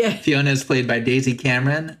dad. Yeah. Fiona is played by Daisy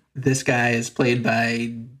Cameron. This guy is played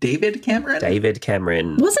by David Cameron. David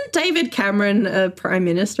Cameron. Wasn't David Cameron a prime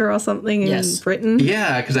minister or something in Britain?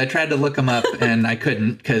 Yeah, because I tried to look him up and I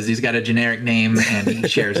couldn't because he's got a generic name and he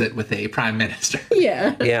shares it with a prime minister.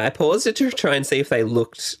 Yeah. Yeah, I paused it to try and see if they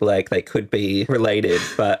looked like they could be related,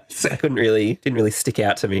 but I didn't really stick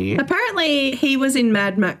out to me. Apparently, he was in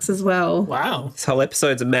Mad Max as well. Wow. This whole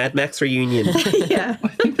episode's a Mad Max reunion. Yeah. I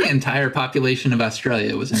think the entire population of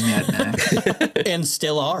Australia was in Mad Max. And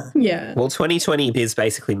still are. Yeah. Well, 2020 is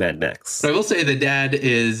basically Mad Max. But I will say the dad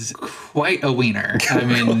is quite a wiener. I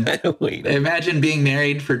mean, imagine being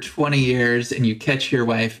married for 20 years and you catch your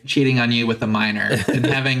wife cheating on you with a minor and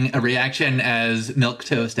having a reaction as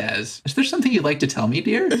milquetoast as, is there something you'd like to tell me,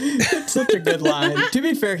 dear? It's such a good line. To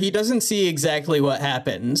be fair, he doesn't see exactly what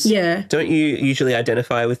happens. Yeah. Don't you usually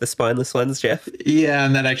identify with the spineless ones, Jeff? Yeah,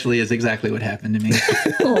 and that actually is exactly what happened to me.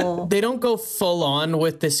 Aw. They don't go full on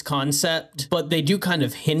with this concept, but they do kind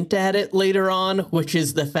of hint at it later on, which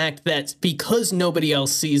is the fact that because nobody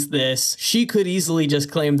else sees this, she could easily just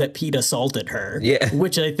claim that Pete assaulted her. Yeah.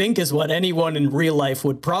 Which I think is what anyone in real life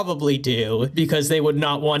would probably do because they would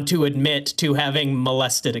not want to admit to having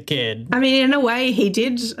molested a kid. I mean, in a way, he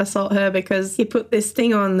did assault her because he put this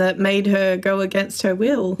thing on that made her go against her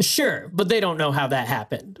will. Sure, but they don't know how that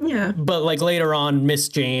happened. Yeah. But like later on, Miss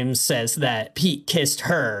James says that Pete kissed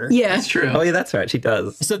her. Yeah. That's true. Oh, yeah, that's right. She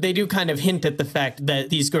does. So they do kind of hint at the fact that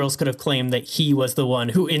these girls could have claimed that he was the one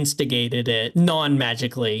who instigated it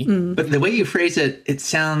non-magically. But the way you phrase it, it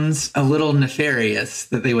sounds a little nefarious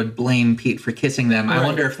that they would blame Pete for kissing them. I Right.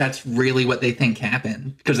 wonder if that's really what they think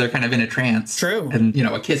happened because they're kind of in a trance. True. And,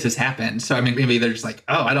 a kiss has happened. So, I mean, maybe they're just like,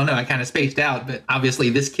 oh, I don't know. I kind of spaced out, but obviously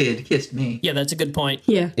this kid kissed me. Yeah, that's a good point.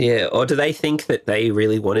 Yeah. Yeah, or do they think that they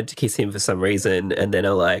really wanted to kiss him for some reason and then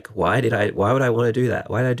are like, why would I want to do that?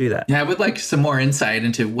 Why did I do that? Yeah, I would like some more insight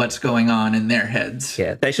into what's going on in their heads.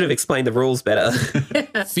 Yeah, they should have explained the rules better.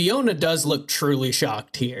 Fiona does look truly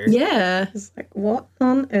shocked here. Yeah. It's like, what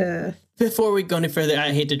on earth? Before we go any further,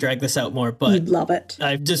 I hate to drag this out more, but You'd love it.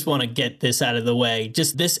 I just want to get this out of the way.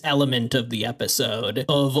 Just this element of the episode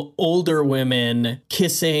of older women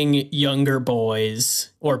kissing younger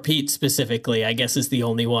boys, or Pete specifically, I guess is the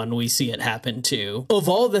only one we see it happen to. Of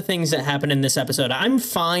all the things that happen in this episode, I'm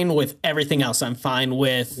fine with everything else. I'm fine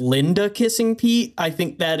with Linda kissing Pete. I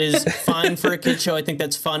think that is fine for a kid show. I think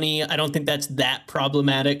that's funny. I don't think that's that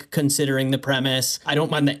problematic considering the premise. I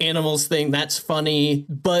don't mind the animals thing. That's funny.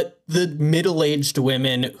 But the middle-aged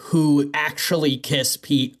women who actually kiss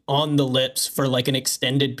Pete on the lips for like an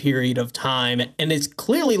extended period of time, and it's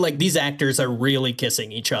clearly like these actors are really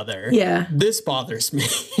kissing each other. Yeah. This bothers me.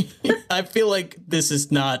 I feel like this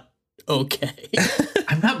is not okay.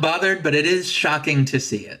 I'm not bothered, but it is shocking to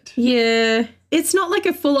see it. Yeah. It's not like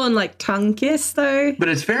a full-on like tongue kiss though, But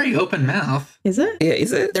it's very open mouth. is it? Yeah,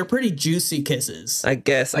 is it? They're pretty juicy kisses. I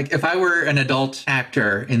guess. Like if I were an adult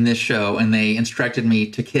actor in this show and they instructed me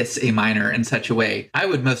to kiss a minor in such a way, I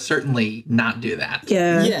would most certainly not do that.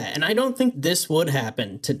 Yeah. Yeah, and I don't think this would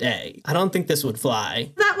happen today. I don't think this would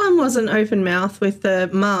fly. That one wasn't open mouth with the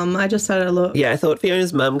mum. I just had a look. Yeah, I thought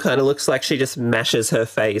Fiona's mum kind of looks like she just mashes her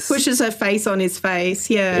face. Pushes her face on his face.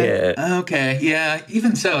 Yeah. Yeah. Okay, yeah.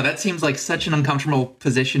 Even so, that seems like such an uncomfortable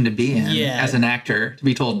position to be in Yeah. as an actor, to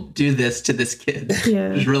be told, do this to this kid.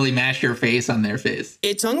 Yeah. Just really mash your face on their face.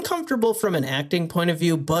 It's uncomfortable from an acting point of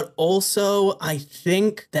view, but also I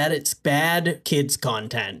think that it's bad kids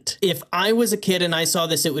content. If I was a kid and I saw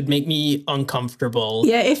this, it would make me uncomfortable.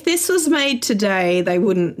 Yeah, if this was made today, they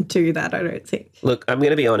wouldn't do that, I don't think. Look, I'm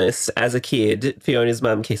going to be honest. As a kid, Fiona's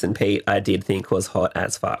mum kissing Pete, I did think was hot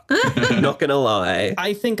as fuck. Not going to lie.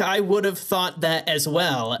 I think I would have thought that as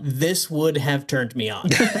well. This would have turned me on.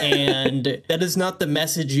 And that is not the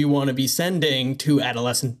message you want to be sending to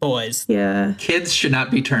adolescent boys. Yeah. Kids should not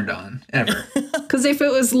be turned on, ever. Because if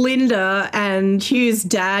it was Linda and Hugh's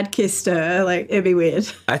dad kissed her, like, it'd be weird.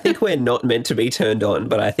 I think we're not meant to be turned on,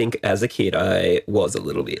 but I think as a kid, I was a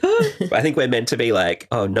little bit. I think we're meant to be like,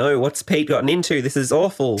 oh no, what's Pete gotten into? This is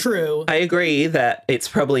awful. True. I agree that it's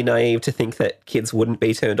probably naive to think that kids wouldn't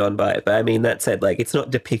be turned on by it. But I mean, that said, like, it's not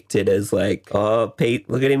depicted as like, oh, Pete,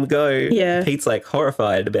 look at him go. Yeah. Pete's like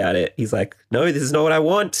horrified about it. He's like, no, this is not what I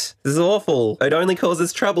want. This is awful. It only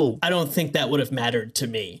causes trouble. I don't think that would have mattered to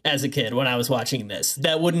me as a kid when I was watching making this.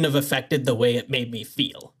 That wouldn't have affected the way it made me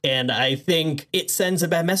feel. And I think it sends a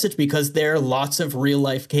bad message because there are lots of real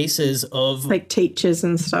life cases of Like teachers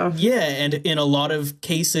and stuff. yeah, and in a lot of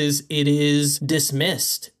cases, it is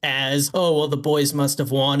dismissed as, oh, well, the boys must have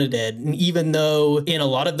wanted it. And even though in a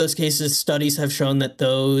lot of those cases, studies have shown that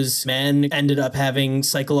those men ended up having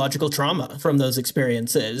psychological trauma from those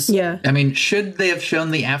experiences. Yeah. I mean, should they have shown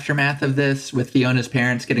the aftermath of this with Fiona's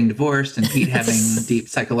parents getting divorced and Pete having deep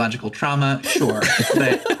psychological trauma? Sure.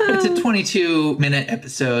 But it's a 22-minute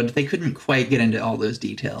episode. They couldn't quite get into all those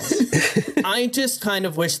details. I just kind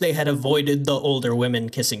of wish they had avoided the older women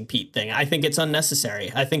kissing Pete thing. I think it's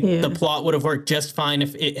unnecessary. I think the plot would have worked just fine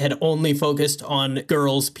if it had only focused on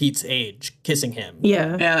girls Pete's age kissing him.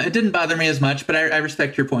 Yeah. Yeah, it didn't bother me as much, but I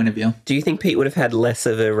respect your point of view. Do you think Pete would have had less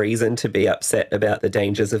of a reason to be upset about the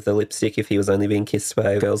dangers of the lipstick if he was only being kissed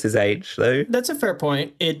by girls his age, though? That's a fair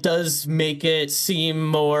point. It does make it seem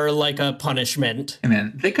more like a punishment. I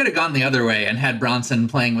mean, they could have gone the other way and had Bronson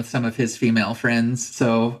playing with some of his female friends.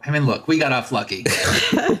 So, I mean, look, we got off lucky.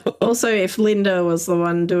 Also, if Linda was the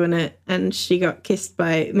one doing it and she got kissed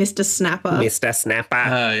by Mr. Snapper. Mr. Snapper.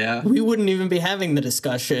 Oh, yeah. We wouldn't even be having the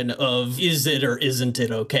discussion of is it or isn't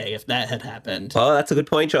it okay if that had happened. Oh, that's a good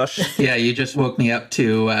point, Josh. Yeah, you just woke me up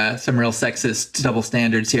to some real sexist double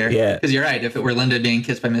standards here. Yeah. Because you're right. If it were Linda being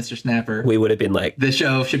kissed by Mr. Snapper, We would have been like, the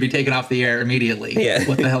show should be taken off the air immediately. Yeah.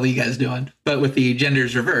 What the hell are you guys doing? But with the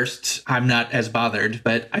genders reversed, I'm not as bothered,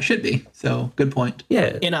 but I should be. So, good point.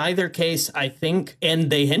 yeah. In either case, I think,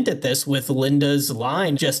 and they hint at this with Linda's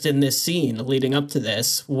line just in this scene leading up to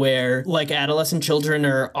this, where like adolescent children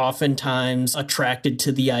are oftentimes attracted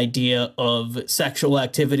to the idea of sexual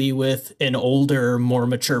activity with an older, more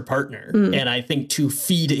mature partner. And I think to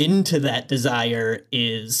feed into that desire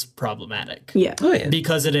is problematic. Yeah. Oh, yeah.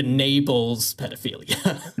 Because it enables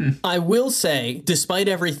pedophilia. I will say, despite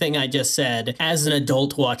everything I just said, as an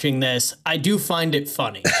adult watching this, I do find it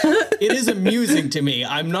funny. It is amusing to me.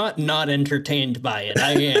 I'm not entertained by it.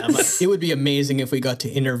 I am. It would be amazing if we got to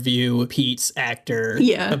interview Pete's actor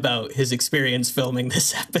about his experience filming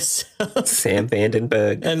this episode Sam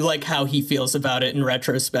Vandenberg. and like how he feels about it in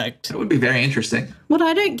retrospect. That would be very interesting. What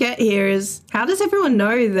I don't get here is how does everyone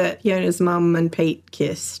know that Fiona's mum and Pete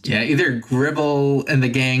kissed? Yeah, either Gribble and the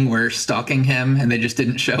gang were stalking him and they just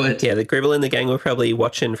didn't show it. Yeah, the Gribble and the gang were probably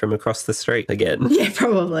watching from across the street again. Yeah,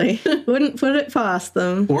 probably. Wouldn't put it past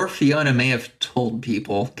them. Or Fiona may have told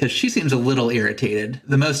people, because she seems a little irritated.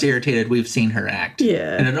 The most irritated we've seen her act.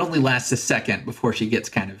 Yeah. And it only lasts a second before she gets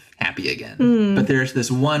kind of happy again. But there's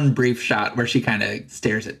this one brief shot where she kind of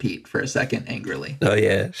stares at Pete for a second angrily. Oh,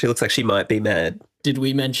 yeah. She looks like she might be mad. Did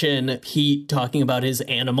we mention Pete talking about his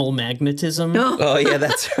animal magnetism? Oh, yeah,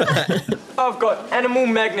 that's right. I've got animal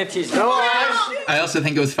magnetism. I also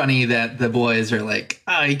think it was funny that the boys are like,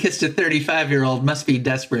 oh, he kissed a 35-year-old, must be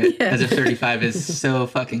desperate, as if 35 is so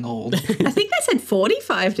fucking old. I think they said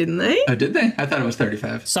 45, didn't they? Oh, did they? I thought it was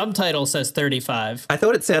 35. Subtitle says 35. I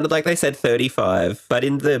thought it sounded like they said 35, but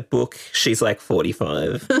in the book, she's like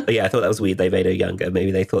 45. But yeah, I thought that was weird. They made her younger.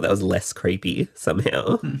 Maybe they thought that was less creepy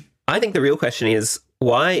somehow. I think the real question is,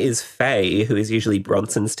 why is Faye, who is usually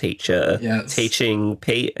Bronson's teacher, Yes. teaching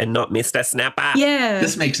Pete and not Mr. Snapper? Yeah.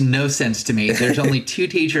 This makes no sense to me. There's only 2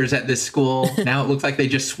 teachers at this school. Now it looks like they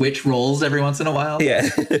just switch roles every once in a while. Yeah.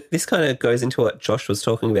 This kind of goes into what Josh was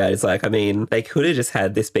talking about. It's like, I mean, they could have just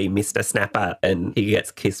had this be Mr. Snapper and he gets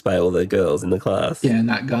kissed by all the girls in the class. Yeah,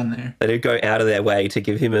 not gone there. They'd go out of their way to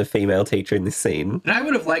give him a female teacher in this scene. And I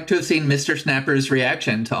would have liked to have seen Mr. Snapper's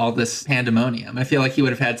reaction to all this pandemonium. I feel like he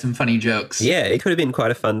would have had some funny jokes. Yeah, it could have been quite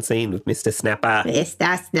a fun scene with Mr. Snapper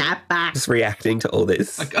Mr. Snapper. just reacting to all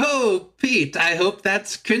this. Like, oh, Pete, I hope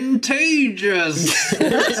that's contagious so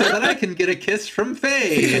that I can get a kiss from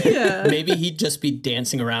Faye. Maybe he'd just be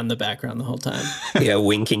dancing around the background the whole time. Yeah,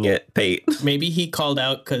 winking at Pete. Maybe he called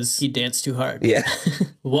out because he danced too hard. Yeah.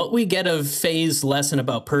 What we get of Faye's lesson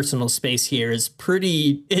about personal space here is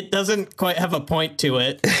pretty, it doesn't quite have a point to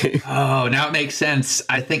it. Oh, now it makes sense.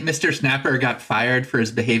 I think Mr. Snapper got fired for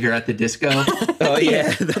his behavior at the disco. Oh,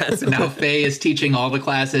 yeah. That's Now Faye is teaching all the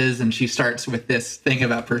classes and she starts with this thing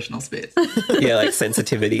about personal space. yeah, like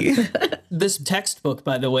sensitivity. This textbook,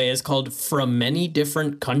 by the way, is called From Many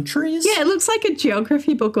Different Countries. Yeah, it looks like a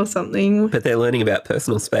geography book or something. But they're learning about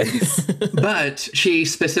personal space. But she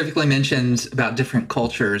specifically mentions about different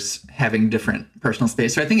cultures having different personal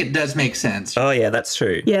space. So I think it does make sense. Oh, yeah, that's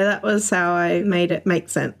true. Yeah, that was how I made it make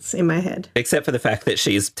sense in my head. Except for the fact that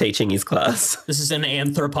she's teaching his class. This is an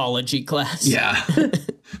anthropology class. Yeah.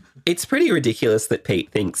 It's pretty ridiculous that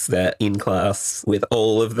Pete thinks that in class with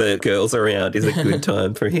all of the girls around is a good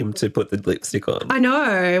time for him to put the lipstick on. I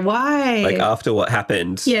know. Why? Like after what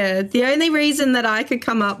happened. Yeah, the only reason that I could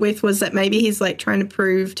come up with was that maybe he's like trying to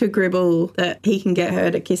prove to Gribble that he can get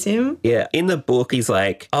her to kiss him. Yeah. In the book, he's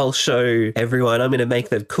like, I'll show everyone, I'm going to make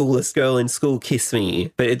the coolest girl in school kiss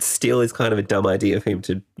me. But it still is kind of a dumb idea for him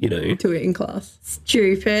to, you know. Do it in class.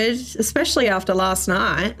 Stupid, especially after last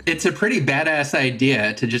night. It's a pretty badass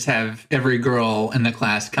idea to just have every girl in the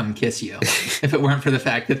class come kiss you. If it weren't for the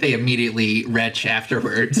fact that they immediately retch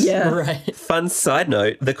afterwards. Yeah. Right. Fun side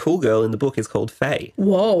note, the cool girl in the book is called Faye.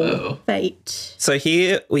 Whoa. Whoa. Fate. So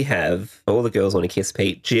here we have all the girls want to kiss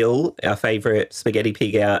Pete. Jill, our favourite Spaghetti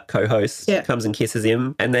Pig Out co-host, Yeah. comes and kisses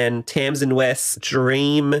him. And then Tamsin West's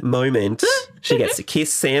dream moment, she gets to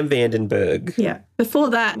kiss Sam Vandenberg. Yeah.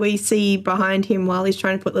 Before that, we see behind him while he's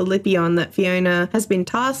trying to put the lippy on that Fiona has been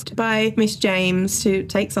tasked by Miss James to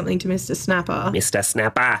take something to Mr. Snapper Mr.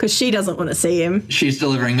 Snapper. because she doesn't want to see him. She's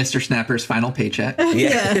delivering Mr. Snapper's final paycheck.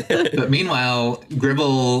 Yeah. But meanwhile,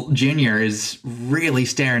 Gribble Jr. is really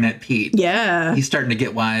staring at Pete. Yeah. He's starting to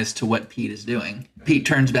get wise to what Pete is doing. Pete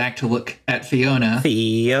turns back to look at Fiona.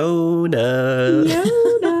 Fiona.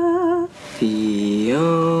 Fiona.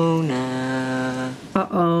 Fiona.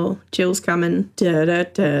 Uh-oh. Jill's coming.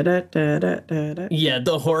 Da-da-da-da-da-da-da. Yeah,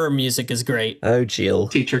 the horror music is great. Oh, Jill.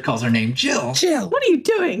 Teacher calls her name Jill. Jill. What are you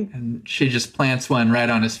doing? And she just plants one right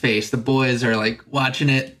on his face. The boys are like watching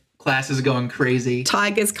it. Class is going crazy.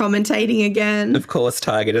 Tiger's commentating again. Of course,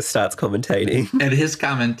 Tiger just starts commentating. And his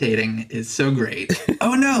commentating is so great.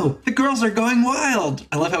 Oh no, the girls are going wild.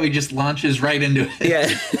 I love how he just launches right into it. Yeah.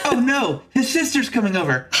 Oh no, his sister's coming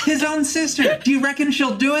over. His own sister. Do you reckon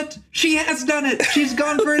she'll do it? She has done it. She's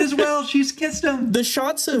gone for it as well. She's kissed him. The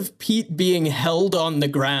shots of Pete being held on the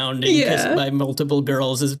ground and Yeah. kissed by multiple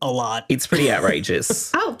girls is a lot. It's pretty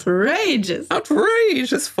outrageous. Outrageous.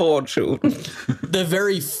 Outrageous fortune. The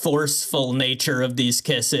very forceful nature of these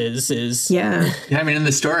kisses is Yeah. Yeah, I mean, in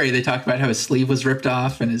the story, they talk about how his sleeve was ripped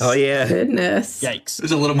off and his. Oh, yeah. Goodness. yikes. It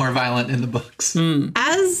was a little more violent in the books.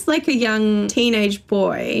 As like a young teenage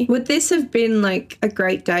boy, would this have been like a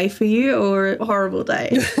great day for you or a horrible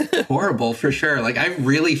day? Horrible for sure. Like, I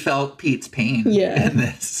really felt Pete's pain Yeah. in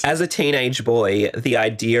this. As a teenage boy, the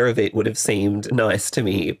idea of it would have seemed nice to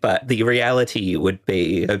me, but the reality would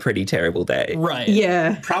be a pretty terrible day. Right.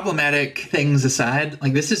 Yeah. Problematic things aside,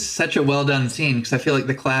 like, this is such a well done scene because I feel like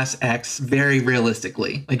the class acts very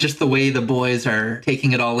realistically. Like, just the way the boys are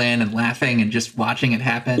taking it all in and laughing and just watching it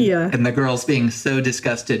happen. Yeah. And the girls being so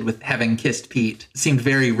disgusted with having kissed Pete seemed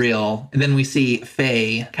very real. And then we see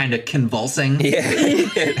Faye kind of convulsing Yeah.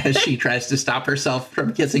 as she tries to stop herself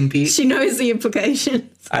from kissing Pete. She knows the implications.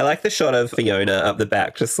 I like the shot of Fiona up the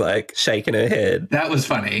back, just like shaking her head. That was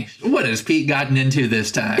funny. What has Pete gotten into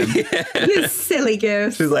this time? You silly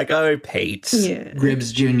goose. She's like, oh, Pete. Yeah.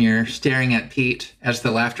 Gribbs Jr. staring at Pete as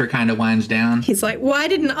the laughter kind of winds down. He's like, why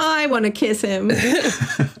didn't I want to kiss him?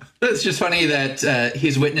 It's just funny that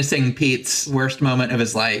he's witnessing Pete's worst moment of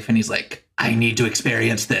his life, and he's like, I need to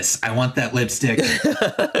experience this. I want that lipstick.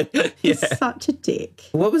 Yeah. Such a dick.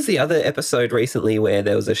 What was the other episode recently where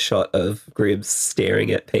there was a shot of Gribbs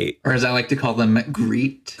staring at Pete? Or as I like to call them,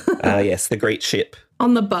 Greet. Yes, the great ship.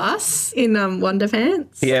 On the bus in Wonder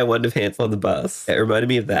Pants. Yeah, Wonder Pants on the bus. It reminded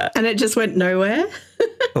me of that. And it just went nowhere.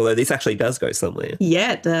 Although this actually does go somewhere.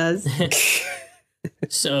 Yeah, it does.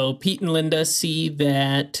 So Pete and Linda see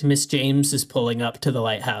that Miss James is pulling up to the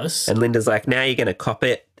lighthouse. And Linda's like, now you're going to cop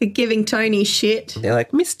it. They're giving Tony shit. They're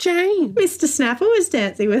like, Miss Jane. Mr. Snapper was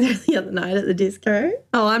dancing with her the other night at the disco.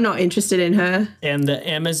 Oh, I'm not interested in her. And the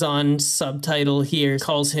Amazon subtitle here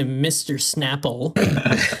calls him Mr. Snapple.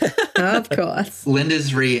 Of course.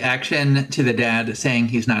 Linda's reaction to the dad saying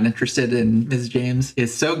he's not interested in Ms. James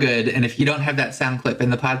is so good. And if you don't have that sound clip in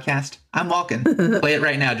the podcast, I'm walking. Play it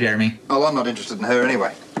right now, Jeremy. Oh, I'm not interested in her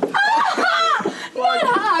anyway.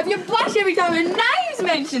 You blush every time her name's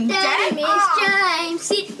mentioned, Daddy, Dad. Miss James,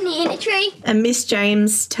 sitting in a tree. And Miss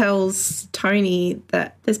James tells Tony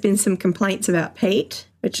that there's been some complaints about Pete,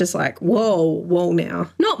 which is like, whoa now.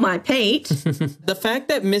 Not my Pete. The fact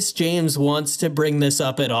that Miss James wants to bring this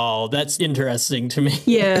up at all, that's interesting to me.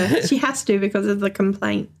 Yeah, she has to because of the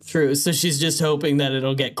complaints. True. So she's just hoping that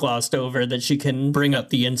it'll get glossed over, that she can bring up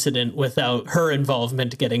the incident without her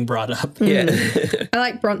involvement getting brought up. Yeah. I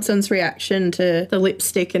like Bronson's reaction to the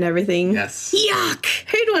lipstick and everything. Yes. Yuck!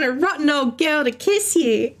 Who'd want a rotten old girl to kiss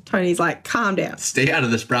you? Tony's like, calm down. Stay out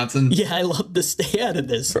of this, Bronson. Yeah, I love the stay out of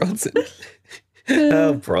this. Bronson.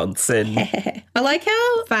 Oh, Bronson. I like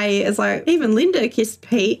how Faye is like, even Linda kissed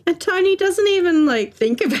Pete, and Tony doesn't even like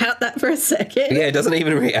think about that for a second. Yeah, it doesn't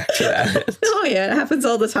even react to that. Oh yeah, it happens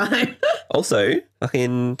all the time. Also,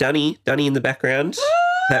 fucking Dunny in the background.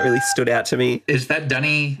 That really stood out to me. Is that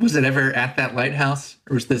Dunny? Was it ever at that lighthouse?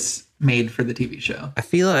 Or was this made for the TV show? I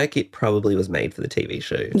feel like it probably was made for the TV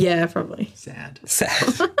show. Yeah, probably. Sad.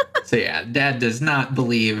 Sad. So yeah, Dad does not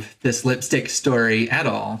believe this lipstick story at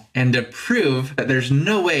all. And to prove that there's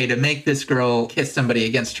no way to make this girl kiss somebody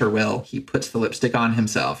against her will, he puts the lipstick on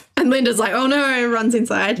himself. And Linda's like, oh no, runs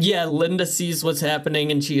inside. Yeah, Linda sees what's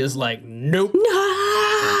happening and she is like, nope.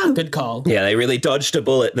 No! Good call. Yeah, they really dodged a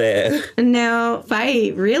bullet there. And now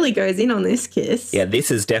Faye really goes in on this kiss. Yeah,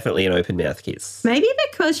 this is definitely an open mouth kiss. Maybe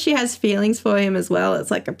because she has feelings for him as well.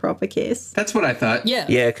 It's like a proper kiss. That's what I thought. Yeah.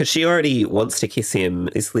 Yeah, because she already wants to kiss him.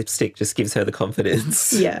 This lipstick just gives her the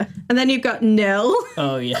confidence. Yeah. And then you've got Nell.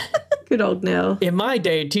 Oh, yeah. Good old Nell. In my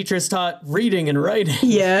day, teachers taught reading and writing.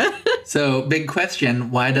 Yeah. So big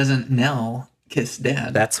question, why doesn't Nell kiss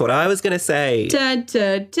Dad? That's what I was going to say. Dun,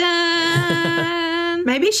 dun, dun.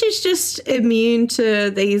 Maybe she's just immune to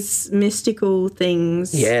these mystical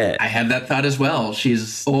things. Yeah. I had that thought as well.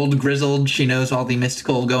 She's old, grizzled. She knows all the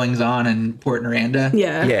mystical goings on in Port Miranda.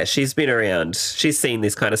 Yeah. Yeah, she's been around. She's seen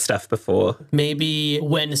this kind of stuff before. Maybe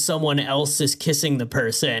when someone else is kissing the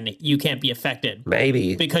person, you can't be affected.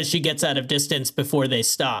 Maybe. Because she gets out of distance before they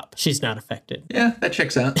stop. She's not affected. Yeah, that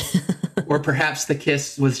checks out. Or perhaps the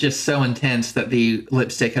kiss was just so intense that the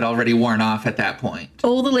lipstick had already worn off at that point.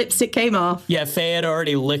 All the lipstick came off. Yeah, Faye had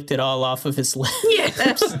already licked it all off of his lips.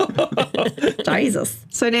 Yeah. Jesus.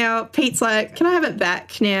 So now Pete's like, can I have it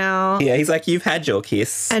back now? Yeah, he's like, you've had your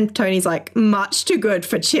kiss. And Tony's like, much too good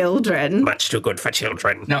for children. Much too good for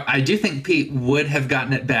children. Now, I do think Pete would have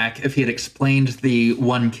gotten it back if he had explained the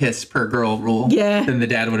one kiss per girl rule. Yeah. Then the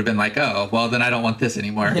dad would have been like, oh, well, then I don't want this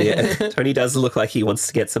anymore. Yeah, Tony does look like he wants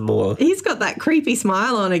to get some more. He's got that creepy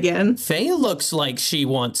smile on again. Faye looks like she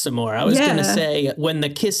wants some more. I was Yeah. going to say, when the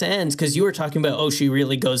kiss ends, because you were talking about, oh, she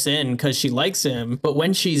really goes in because she likes him. But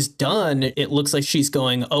when she's done, it looks like she's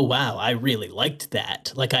going, oh, wow, I really liked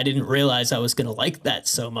that. Like, I didn't realize I was going to like that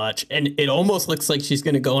so much. And it almost looks like she's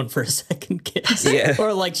going to go in for a second kiss. Yeah.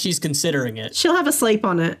 Or like she's considering it. She'll have a sleep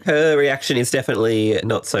on it. Her reaction is definitely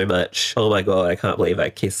not so much, oh my God, I can't believe I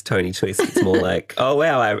kissed Tony Twist. It's more like, oh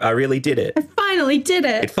wow, I really did it. Finally did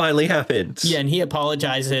it. It finally happened. Yeah, and he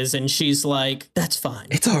apologizes, and she's like, that's fine.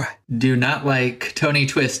 It's all right. Do not like Tony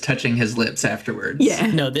Twist touching his lips afterwards. Yeah.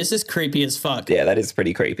 No, this is creepy as fuck. Yeah, that is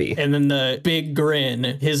pretty creepy. And then the big grin,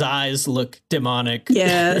 his eyes look demonic.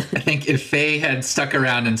 Yeah. I think if Faye had stuck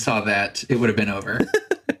around and saw that, it would have been over.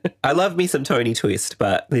 I love me some Tony Twist,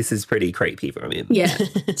 but this is pretty creepy from him. Yeah.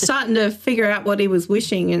 Starting to figure out what he was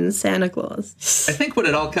wishing in Santa Claus. I think what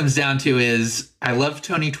it all comes down to is I love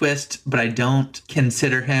Tony Twist, but I don't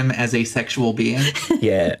consider him as a sexual being.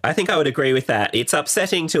 Yeah, I think I would agree with that. It's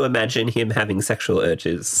upsetting to imagine him having sexual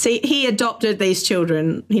urges. See, he adopted these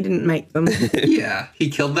children. He didn't make them. Yeah, he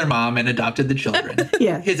killed their mom and adopted the children.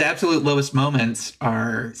 Yeah. His absolute lowest moments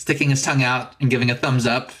are sticking his tongue out and giving a thumbs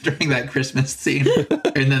up during that Christmas scene.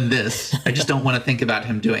 And then this. I just don't want to think about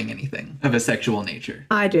him doing anything of a sexual nature.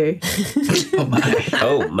 I do. Oh my.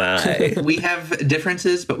 Oh my. We have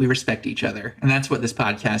differences, but we respect each other. And that's what this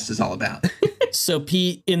podcast is all about. So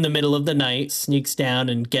Pete, in the middle of the night, sneaks down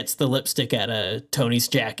and gets the lipstick out of Tony's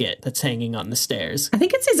jacket that's hanging on the stairs. I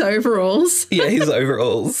think it's his overalls. Yeah, his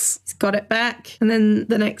overalls. He's got it back. And then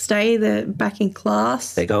the next day, they're back in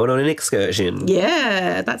class. They're going on an excursion.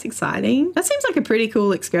 Yeah, that's exciting. That seems like a pretty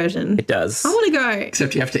cool excursion. It does. I want to go.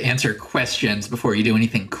 Except you have to answer questions before you do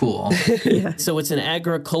anything cool. So it's an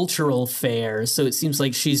agricultural fair. So it seems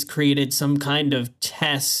like she's created some kind of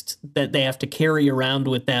test that they have to carry around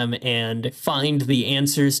with them and find the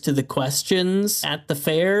answers to the questions at the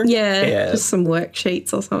fair. Yeah, just some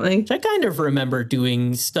worksheets or something. I kind of remember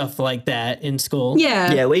doing stuff like that in school.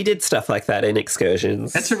 Yeah. Yeah, we did stuff like that in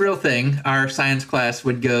excursions. That's a real thing. Our science class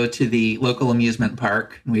would go to the local amusement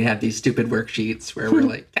park. We had these stupid worksheets where we're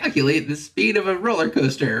like, calculate the speed of a roller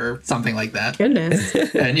coaster or something like that. Goodness.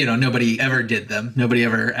 And, you know, nobody ever did them. Nobody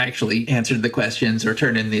ever actually answered the questions or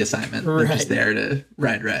turned in the assignment. They're just there to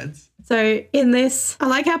ride rides. So in this, I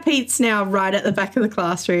like how Pete's now right at the back of the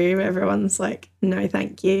classroom. Everyone's like, no,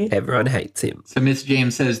 thank you. Everyone hates him. So Miss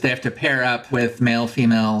James says they have to pair up with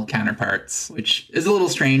male-female counterparts, which is a little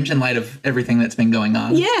strange in light of everything that's been going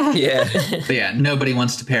on. Yeah. Yeah. But yeah, nobody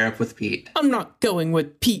wants to pair up with Pete. I'm not going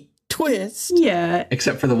with Pete. twist. Yeah.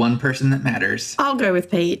 Except for the one person that matters, I'll go with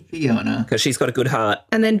Pete. Fiona. Because she's got a good heart.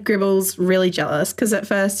 And then Gribble's really jealous because at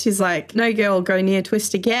first he's like, no girl, go near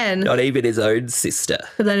Twist again. Not even his own sister.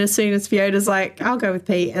 But then as soon as Fiona's like, I'll go with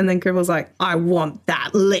Pete. And then Gribble's like, I want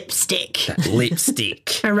that lipstick.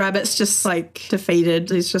 Lipstick. And Rabbit's just like defeated.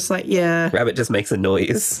 He's just like, yeah. Rabbit just makes a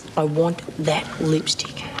noise. I want that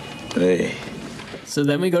lipstick. So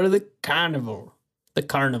then we go to the carnival. The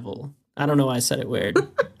carnival. I don't know why I said it weird.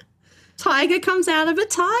 Tiger comes out of a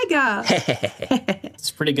tiger.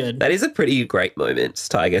 It's pretty good. That is a pretty great moment,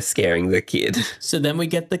 Tiger scaring the kid. So then we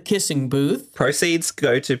get the kissing booth. Proceeds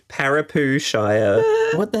go to Parapoo Shire.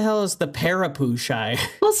 What the hell is the Parapoo Shire?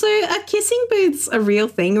 Also, are kissing booths a real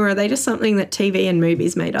thing or are they just something that TV and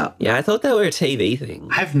movies made up? Yeah, I thought they were a TV thing.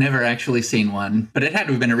 I've never actually seen one, but it had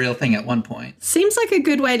to have been a real thing at one point. Seems like a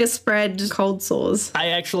good way to spread cold sores. I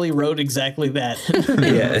actually wrote exactly that.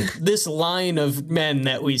 Yeah. This line of men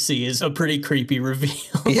that we see is a pretty creepy reveal.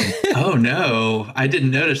 Oh no, I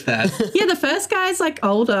didn't notice that. Yeah, the first guy's like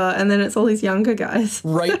older and then it's all these younger guys.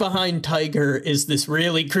 Right behind Tiger is this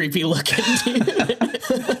really creepy looking dude.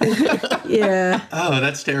 Yeah. Oh,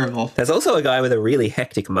 that's terrible. There's also a guy with a really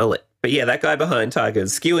hectic mullet. But yeah, that guy behind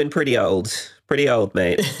Tiger's skewing pretty old. Pretty old,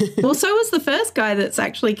 mate. Well, so was the first guy that's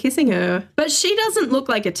actually kissing her. But she doesn't look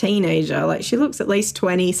like a teenager. Like, she looks at least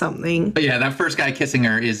 20-something. But yeah, that first guy kissing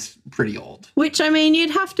her is pretty old. Which, I mean,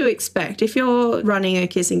 you'd have to expect. If you're running a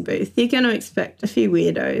kissing booth, you're going to expect a few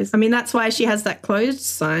weirdos. I mean, that's why she has that closed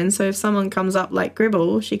sign. So if someone comes up like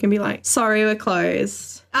Gribble, she can be like, sorry, we're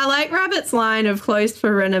closed. I like Rabbit's line of closed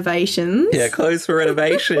for renovations. Yeah, closed for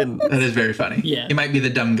renovation. That is very funny. Yeah. He might be the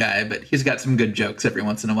dumb guy, but he's got some good jokes every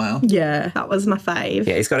once in a while. Yeah, that was my fave.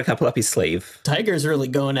 Yeah, he's got a couple up his sleeve. Tiger's really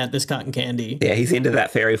going at this cotton candy. Yeah, he's into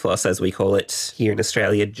that fairy floss, as we call it here in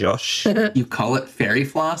Australia, Josh. You call it fairy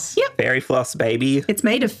floss? Yep. Fairy floss, baby. It's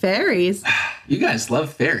made of fairies. You guys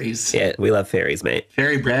love fairies. Yeah, we love fairies, mate.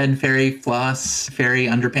 Fairy bread, fairy floss, fairy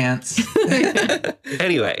underpants.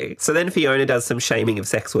 Anyway, so then Fiona does some shaming of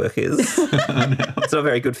sex workers. It's not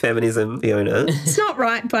very good feminism, Fiona. It's not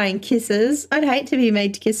right buying kisses. I'd hate to be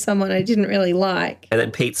made to kiss someone I didn't really like. And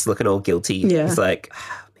then Pete's looking all guilty. Yeah. He's like,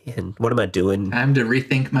 man, what am I doing? Time to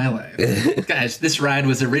rethink my life. Guys, this ride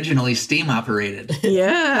was originally steam operated.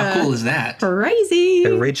 Yeah. How cool is that? Crazy.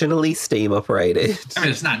 Originally steam operated. I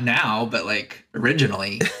mean, it's not now, but like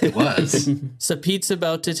originally it was. So Pete's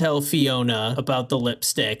about to tell Fiona about the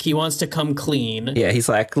lipstick. He wants to come clean. Yeah, he's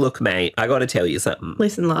like, look, mate, I got to tell you something.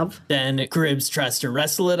 Listen, love. Then Gribbs tries to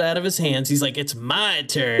wrestle it out of his hands. He's like, it's my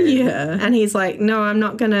turn. Yeah. And he's like, no, I'm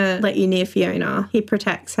not going to let you near Fiona. He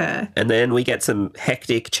protects her. And then we get some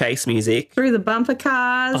hectic chase music. Through the bumper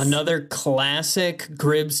cars. Another classic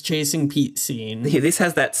Gribbs chasing Pete scene. Yeah, this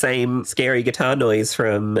has that same scary guitar noise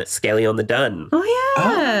from Skelly on the Dun. Oh,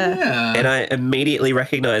 yeah. Yeah. And I immediately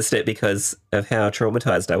recognized it because of how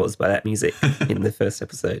traumatized I was by that music in the first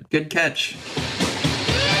episode. Good catch.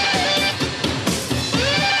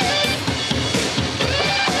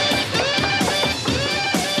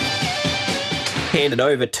 Hand it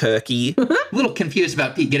over, turkey. A little confused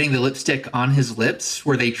about Pete getting the lipstick on his lips.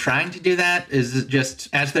 Were they trying to do that? Is it just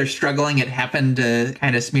as they're struggling, it happened to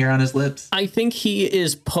kind of smear on his lips? I think he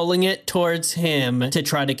is pulling it towards him to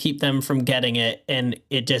try to keep them from getting it, and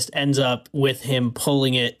it just ends up with him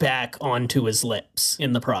pulling it back onto his lips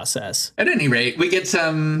in the process. At any rate, we get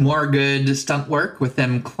some more good stunt work with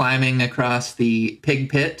them climbing across the pig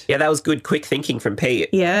pit. Yeah, that was good, quick thinking from Pete.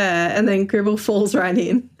 Yeah. And then Gribble falls right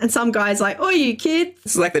in. And some guy's like, oh, you kids.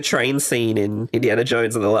 This is like the train scene in Indiana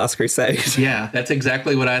Jones and the Last Crusade. Yeah, that's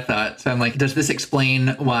exactly what I thought. So I'm like, does this explain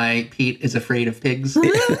why Pete is afraid of pigs?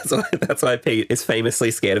 That's why Pete is famously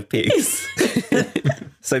scared of pigs.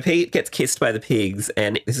 So Pete gets kissed by the pigs,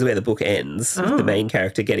 and this is where the book ends. The main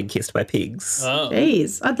character getting kissed by pigs. Oh.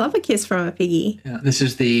 Jeez, I'd love a kiss from a piggy. Yeah, this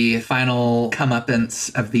is the final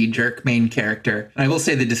comeuppance of the jerk main character. And I will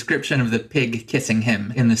say the description of the pig kissing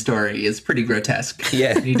him in the story is pretty grotesque.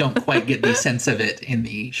 Yeah. You don't quite get the sense of it in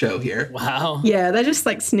the show here. Wow. Yeah, they're just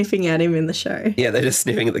like sniffing at him in the show. Yeah, they're just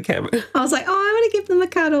sniffing at the camera. I was like, oh, I want to give them a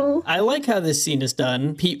cuddle. I like how this scene is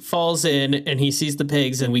done. Pete falls in and he sees the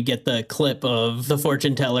pigs, and we get the clip of the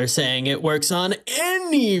fortune teller saying it works on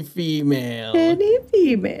any female. Any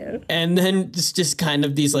female. And then it's just kind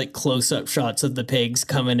of these like close-up shots of the pigs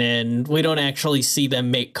coming in. We don't actually see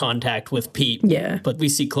them make contact with Pete. Yeah. But we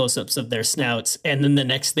see close-ups of their snouts. And then the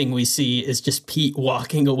next thing we see is just Pete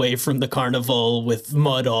walking away from the carnival with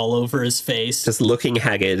mud all over his face. Just looking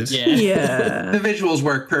haggard. Yeah. Yeah. The visuals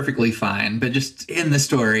work perfectly fine, but just in the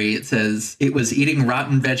story, it says it was eating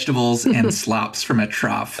rotten vegetables and slops from a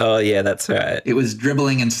trough. Oh, yeah, that's right. It was dribbling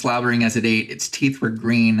trembling and slobbering as it ate. Its teeth were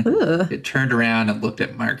green. It turned around and looked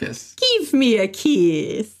at Marcus. Give me a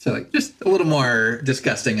kiss. So, like, just a little more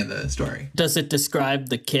disgusting in the story. Does it describe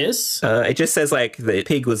the kiss? It just says, like, the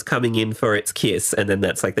pig was coming in for its kiss, and then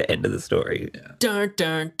that's, like, the end of the story. Dun,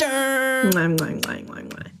 dun, dun. Mwah, mwah, mwah,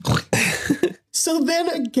 mwah, mwah. So then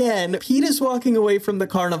again, Pete is walking away from the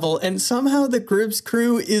carnival, and somehow the Gribbs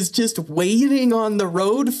crew is just waiting on the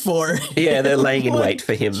road for him. Yeah, they're laying in Like, wait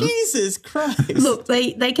for him. Jesus Christ. Look,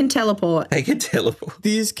 they can teleport. They can teleport.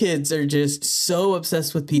 These kids are just so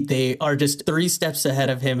obsessed with Pete. They are just 3 steps ahead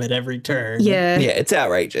of him at every turn. Yeah. Yeah, it's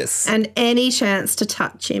outrageous. And any chance to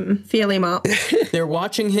touch him, feel him up. They're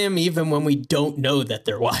watching him even when we don't know that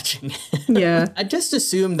they're watching him. Yeah. I just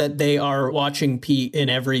assume that they are watching Pete in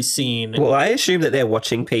every scene. Well, I assume that they're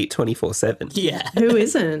watching Pete 24/7. Yeah. Who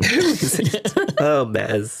isn't? Oh,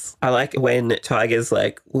 Maz. I like when Tiger's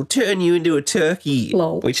like, we'll turn you into a turkey.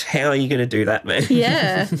 Lol. Which, how are you going to do that, man?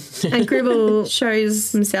 Yeah. And Gribble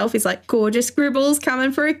shows himself. He's like, gorgeous Gribble's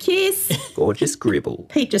coming for a kiss. Gorgeous Gribble.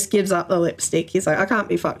 Pete just gives up the lipstick. He's like, I can't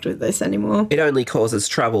be fucked with this anymore. It only causes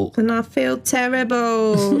trouble. And I feel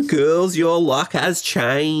terrible. Girls, your luck has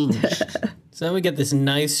changed. So then we get this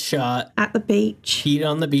nice shot. At the beach. Pete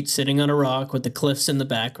on the beach sitting on a rock with the cliffs in the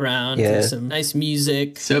background. Yeah. There's some nice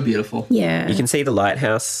music. So beautiful. Yeah. You can see the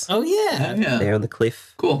lighthouse Oh, yeah. Yeah. there on the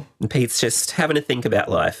cliff. Cool. And Pete's just having to think about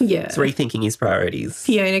life. Yeah. He's rethinking his priorities.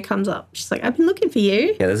 Fiona comes up. She's like, I've been looking for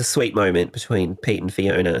you. Yeah, there's a sweet moment between Pete and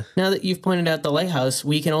Fiona. Now that you've pointed out the lighthouse,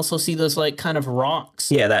 we can also see those like kind of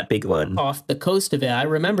rocks Yeah, that big one. off the coast of it. I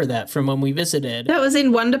remember that from when we visited. That was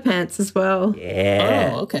in Wonderpants as well.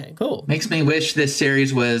 Yeah. Oh, okay, cool. Makes me wish this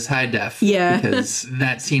series was high def. Yeah. Because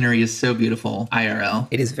that scenery is so beautiful IRL.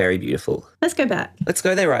 It is very beautiful. Let's go back. Let's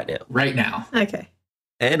go there right now. Right now. Okay.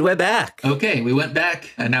 And we're back. Okay, we went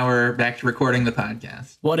back and now we're back to recording the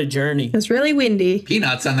podcast. What a journey. It was really windy.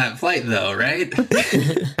 Peanuts on that flight though, right?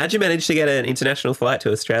 How'd you manage to get an international flight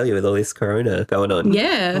to Australia with all this corona going on?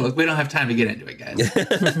 Yeah. Look, we don't have time to get into it,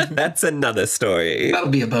 guys. That's another story. That'll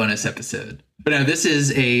be a bonus episode. But no, this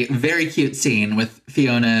is a very cute scene with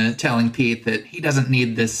Fiona telling Pete that he doesn't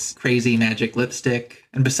need this crazy magic lipstick.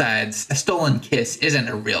 And besides, a stolen kiss isn't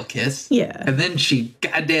a real kiss. Yeah. And then she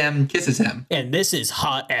goddamn kisses him. And this is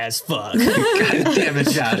hot as fuck. God damn it,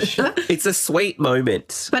 Josh. It's a sweet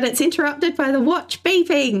moment. But it's interrupted by the watch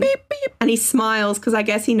beeping. Beep, beep. And he smiles because I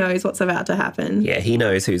guess he knows what's about to happen. Yeah, he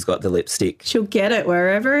knows who's got the lipstick. She'll get it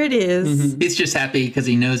wherever it is. He's just happy because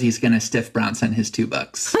he knows he's going to stiff Bronson his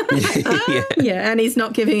 $2. Yeah. Yeah, and he's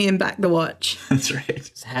not giving him back the watch. That's right.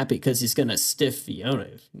 He's happy because he's going to stiff Fiona.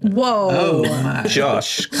 Whoa. Oh my.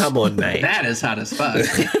 Josh, come on, mate. That is hot as fuck.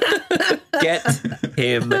 Get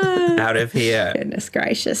him out of here. Goodness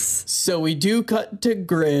gracious. So we do cut to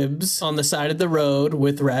Gribbs on the side of the road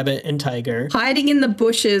with Rabbit and Tiger. Hiding in the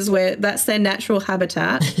bushes where that's their natural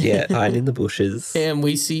habitat. Yeah, hide in the bushes. And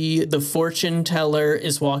we see the fortune teller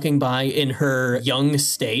is walking by in her young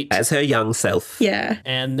state. As her young self. Yeah.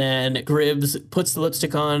 And then Gribbs puts the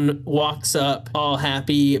lipstick on, walks up, all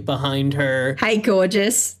happy behind her. Hey,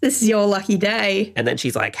 gorgeous. This is your lucky day. And then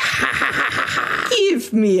she's like, ha ha ha ha ha.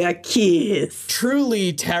 Give me a kiss.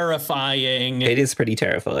 Truly terrifying. It is pretty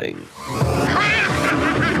terrifying.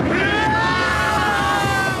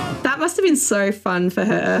 That must have been so fun for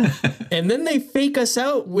her. And then they fake us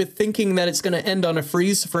out with thinking that it's going to end on a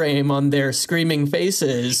freeze frame on their screaming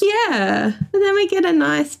faces. Yeah. And then we get a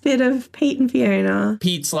nice bit of Pete and Fiona.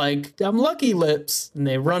 Pete's like, I'm lucky lips. And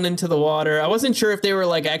they run into the water. I wasn't sure if they were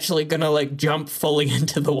like actually going to like jump fully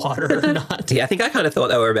into the water or not. Yeah, I think I kind of thought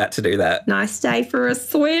they were about to do that. Nice day for a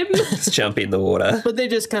swim. Just jump in the water. But they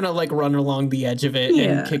just kind of like run along the edge of it Yeah.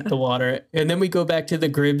 and kick the water. And then we go back to the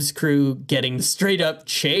Gribbs crew getting straight up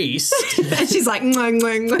chased. And she's like, mwah,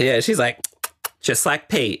 mwah, mwah. Yeah, she's like, just like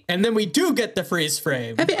Pete. And then we do get the freeze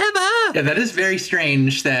frame. Have you ever? Yeah, that is very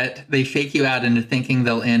strange that they fake you out into thinking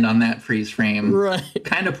they'll end on that freeze frame. Right.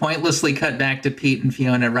 Kind of pointlessly cut back to Pete and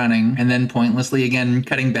Fiona running, and then pointlessly again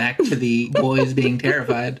cutting back to the boys being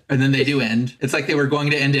terrified. And then they do end. It's like they were going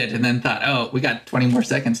to end it and then thought, oh, we got 20 more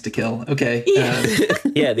seconds to kill. Okay.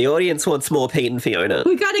 Yeah, the audience wants more Pete and Fiona.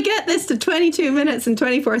 We got to get this to 22 minutes and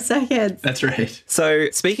 24 seconds. That's right. So,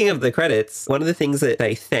 speaking of the credits, one of the things that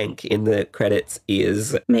they thank in the credits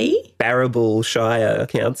is Me? Barrabool Shire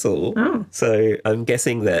Council Oh. So I'm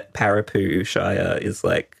guessing that Parapoo Shire is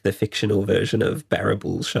like the fictional version of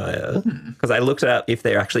Barrabool Shire. Because I looked up if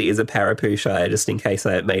there actually is a Parapoo Shire just in case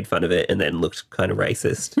I made fun of it and then looked kind of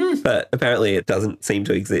racist. But apparently it doesn't seem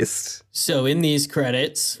to exist. So in these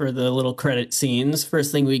credits, for the little credit scenes,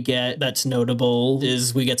 first thing we get that's notable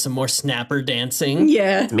is we get some more snapper dancing.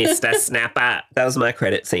 Yeah. Mr. Snapper. That was my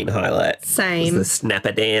credit scene highlight. Same. Was the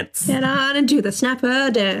Snapper dance. Get on and do the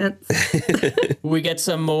snapper dance. We get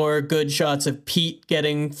some more good shots of Pete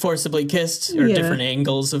getting forcibly kissed, or Yeah. different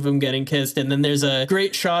angles of him getting kissed. And then there's a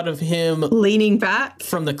great shot of him Leaning back.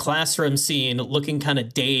 from the classroom scene looking kind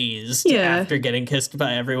of dazed Yeah. after getting kissed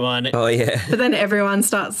by everyone. Oh, yeah. But then everyone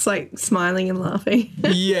starts like smiling and laughing.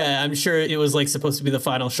 Yeah, I'm sure it was like supposed to be the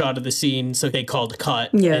final shot of the scene, so they called cut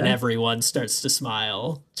Yeah. and everyone starts to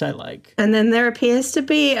smile, which I like. And then there appears to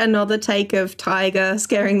be another take of Tiger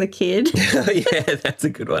scaring the kid. Oh, yeah, that's a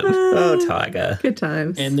good one. Oh, Tiger. Good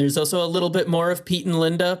times. And there's also a little bit more of Pete and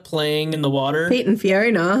Linda playing in the water. Pete and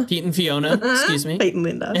Fiona. Pete and Fiona, excuse me. Pete and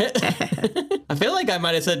Linda. I feel like I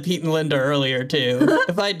might have said Pete and Linda earlier too.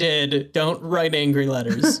 If I did, don't write angry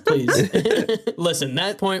letters, please. Listen,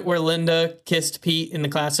 that point where Linda kissed Pete in the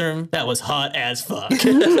classroom, that was hot as fuck.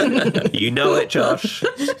 You know it, Josh.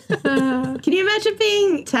 Can you imagine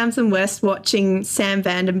being Tamsin West watching Sam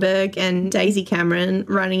Vandenberg and Daisy Cameron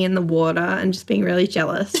running in the water and just being really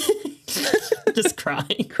jealous? Just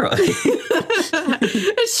crying. Crying.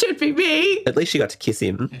 It should be me. At least she got to kiss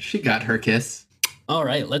him. She got her kiss. All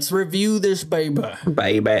right, let's review this baby.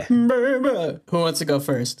 Baby. Baby. Who wants to go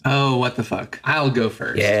first? Oh, what the fuck. I'll go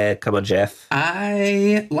first. Yeah, come on, Jeff.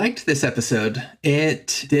 I liked this episode.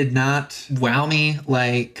 It did not wow me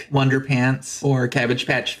like Wonder Pants or Cabbage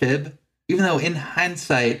Patch Fib. Even though in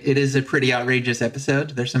hindsight, it is a pretty outrageous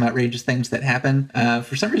episode. There's some outrageous things that happen.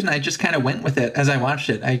 For some reason, I just kind of went with it as I watched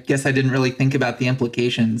it. I guess I didn't really think about the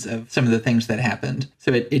implications of some of the things that happened.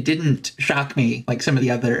 So it didn't shock me like some of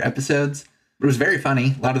the other episodes. It was very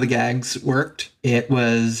funny. A lot of the gags worked. It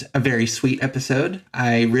was a very sweet episode.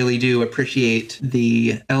 I really do appreciate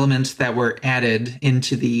the elements that were added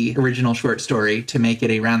into the original short story to make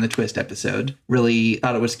it a Round the Twist episode. Really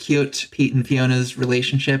thought it was cute, Pete and Fiona's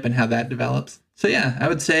relationship and how that develops. So yeah, I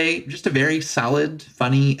would say just a very solid,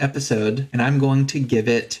 funny episode. And I'm going to give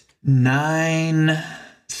it 9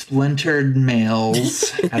 splintered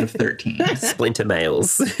males out of 13. Splinter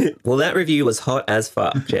males. Well, that review was hot as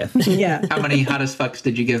fuck, Jeff. Yeah. How many hot as fucks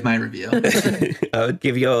did you give my review? I would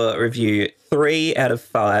give your review 3 out of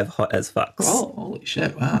 5 hot as fucks. Oh, holy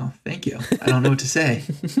shit. Wow. Thank you. I don't know what to say.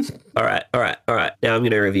 All right. Now I'm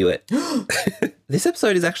going to review it. This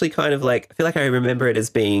episode is actually kind of like, I feel like I remember it as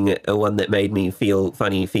being a one that made me feel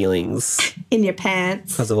funny feelings In your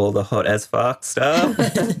pants. because of all the hot as fuck stuff.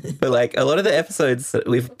 But like a lot of the episodes that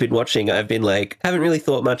we've been watching, I've been like, haven't really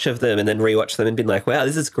thought much of them and then rewatched them and been like, wow,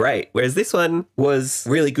 this is great. Whereas this one was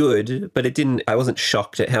really good, but I wasn't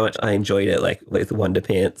shocked at how much I enjoyed it, like with Wonder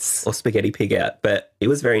Pants or Spaghetti Pig Out, but it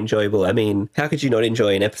was very enjoyable. I mean, how could you not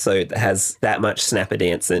enjoy an episode that has that much snapper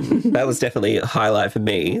dancing? That was definitely a highlight for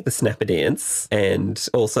me, the snapper dance. And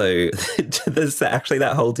also, there's actually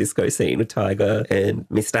that whole disco scene with Tiger and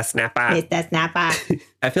Mr. Snapper. Mr. Snapper.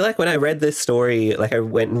 I feel like when I read this story, like I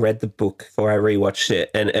went and read the book before I rewatched it,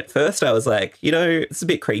 and at first I was like, it's a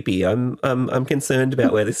bit creepy. I'm concerned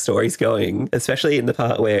about where this story's going, especially in the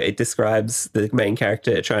part where it describes the main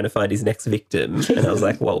character trying to find his next victim. And I was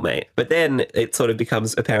like, whoa, mate. But then it sort of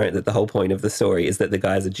becomes apparent that the whole point of the story is that the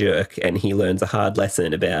guy's a jerk and he learns a hard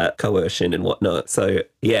lesson about coercion and whatnot. So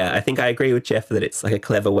yeah, I think I agree with Jeff that it's like a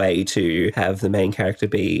clever way to have the main character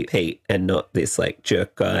be Pete and not this like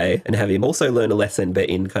jerk guy, and have him also learn a lesson, but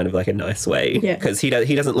in kind of like a nice way. Yeah. Because he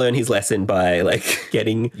doesn't learn his lesson by like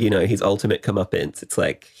getting, his ultimate comeuppance. It's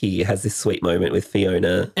like he has this sweet moment with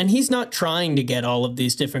Fiona. And he's not trying to get all of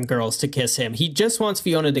these different girls to kiss him. He just wants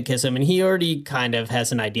Fiona to kiss him, and he already kind of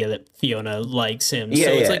has an idea that Fiona likes him. Yeah,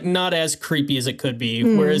 so it's yeah. like not as creepy as it could be.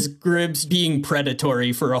 Whereas Gribbs being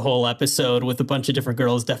predatory for a whole episode with a bunch of different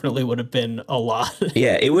girls definitely would have been a lot.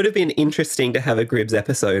 Yeah, it would have been interesting to have a Gribbs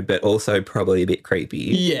episode, but also probably a bit creepy.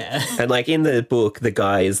 Yeah. And like in the book, the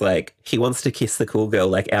guy is like, he wants to kiss the cool girl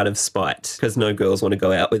like out of spite because no girls want to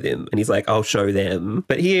go out with him. And he's like, I'll show them.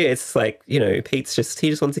 But here it's like, Pete's he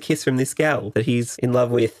just wants a kiss from this gal that he's in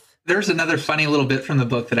love with. There's another funny little bit from the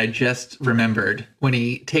book that I just remembered. When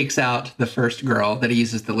he takes out the first girl that he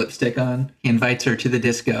uses the lipstick on, he invites her to the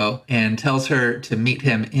disco and tells her to meet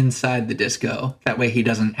him inside the disco. That way he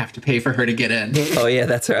doesn't have to pay for her to get in. Oh yeah,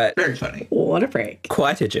 that's right. Very funny. What a break.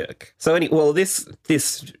 Quite a jerk. So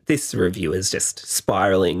this review is just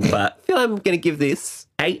spiraling, but I feel I'm going to give this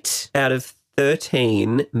 8 out of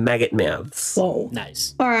 13 maggot mouths. Whoa.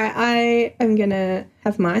 Nice. All right, I am going to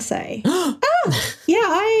have my say. Yeah,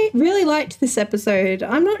 I really liked this episode.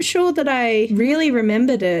 I'm not sure that I really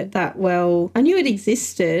remembered it that well. I knew it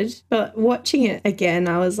existed, but watching it again,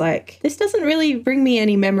 I was like, this doesn't really bring me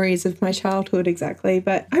any memories of my childhood exactly,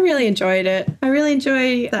 but I really enjoyed it. I really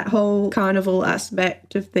enjoy that whole carnival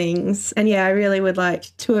aspect of things. And yeah, I really would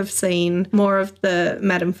like to have seen more of the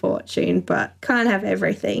Madame Fortune, but can't have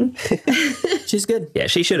everything. She's good. Yeah,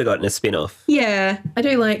 she should have gotten a spin-off. Yeah, I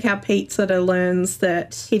do like how Pete sort of learns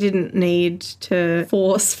that he didn't need to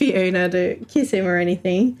force Fiona to kiss him or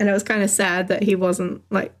anything. And it was kind of sad that he wasn't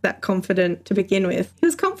like that confident to begin with. He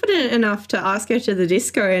was confident enough to ask her to the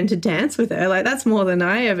disco and to dance with her. Like, that's more than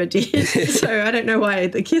I ever did. So I don't know why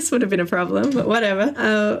the kiss would have been a problem, but whatever.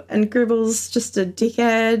 And Gribble's just a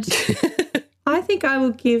dickhead. I think I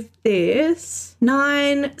will give this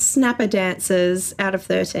 9 snapper dancers out of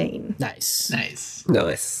 13. Nice. Nice.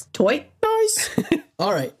 Nice. Toy? Nice.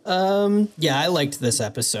 All right. Yeah, I liked this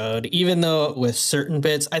episode, even though with certain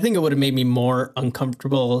bits, I think it would have made me more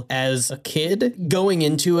uncomfortable as a kid. Going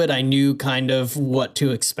into it, I knew kind of what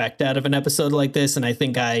to expect out of an episode like this, and I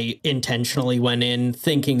think I intentionally went in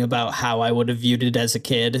thinking about how I would have viewed it as a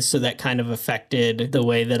kid, so that kind of affected the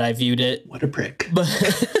way that I viewed it. What a prick.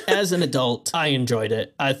 But as an adult, I enjoyed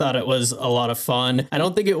it. I thought it was a lot of fun. I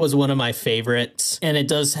don't think it was one of my favorites, and it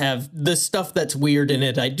does have the stuff that's weird in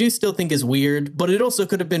it. I do still think is weird, but it also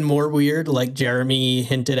could have been more weird, like Jeremy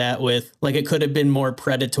hinted at with, like, it could have been more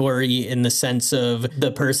predatory in the sense of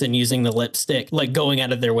the person using the lipstick, like going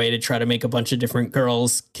out of their way to try to make a bunch of different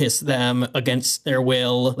girls kiss them against their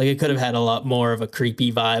will. Like, it could have had a lot more of a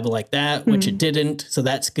creepy vibe like that, which it didn't, so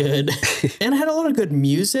that's good. And it had a lot of good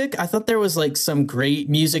music. I thought there was like some great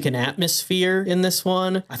music and atmosphere in this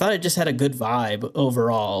one. I thought it just had a good vibe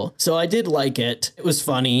overall. So I did like it. It was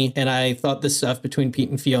funny, and I thought the stuff between Pete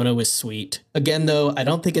and Fiona was sweet. Again, though, I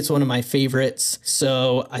don't think it's one of my favorites,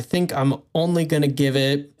 so I think I'm only going to give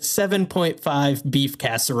it 7.5 beef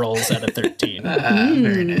casseroles out of 13.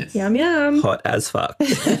 Very nice. Yum, yum. Hot as fuck.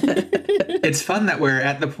 It's fun that we're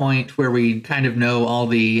at the point where we kind of know all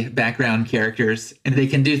the background characters and they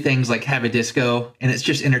can do things like have a disco, and it's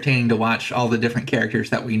just entertaining to watch all the different characters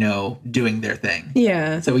that we know doing their thing.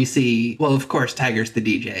 Yeah. So we see, well, of course, Tiger's the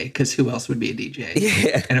DJ, because who else would be a DJ?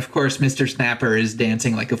 Yeah. And of course, Mr. Snapper is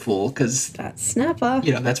dancing like a fool, because, That's Snapper.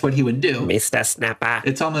 you know, that's what he would do. Mr. Snapper.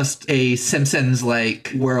 It's almost a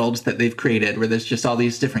Simpsons-like world that they've created where there's just all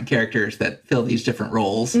these different characters that fill these different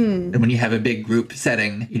roles. And when you have a big group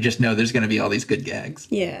setting, you just know there's going to be all these good gags.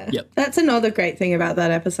 Yeah. Yep. That's another great thing about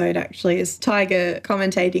that episode, actually, is Tiger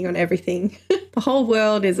commentating on everything. The whole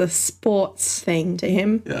world is a sports thing to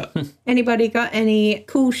him. Yeah. Anybody got any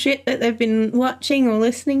cool shit that they've been watching or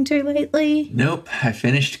listening to lately? Nope. I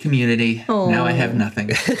finished Community. Now I have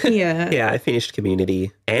nothing. Yeah. Yeah, I finished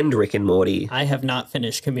Community and Rick and Morty. I have not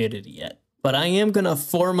finished Community yet, but I am going to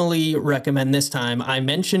formally recommend this time. I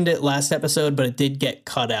mentioned it last episode, but it did get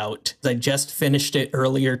cut out. I just finished it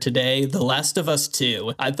earlier today. The Last of Us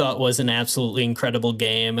 2, I thought was an absolutely incredible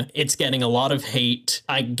game. It's getting a lot of hate.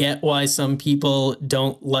 I get why some people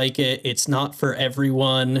don't like it. It's not for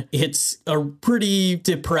everyone. It's a pretty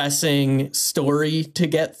depressing story to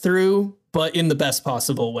get through, but in the best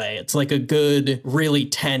possible way. It's like a good, really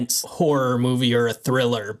tense horror movie or a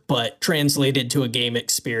thriller, but translated to a game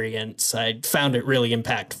experience. I found it really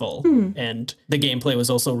impactful, and the gameplay was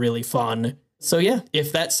also really fun. So yeah,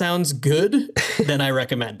 if that sounds good, then I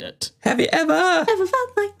recommend it. Have you ever? Ever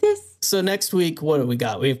felt like this? So next week, what do we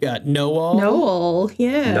got? We've got Noel. Noel,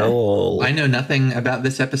 yeah. Noel. I know nothing about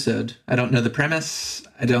this episode. I don't know the premise.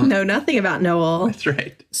 I don't Know nothing about Noel. That's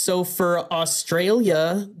right. So for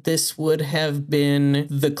Australia, this would have been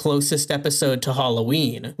the closest episode to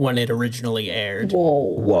Halloween when it originally aired.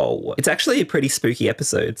 Whoa. Whoa. It's actually a pretty spooky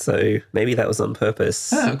episode, so maybe that was on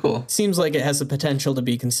purpose. Oh, cool. Seems like it has the potential to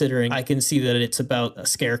be, considering I can see that it's about a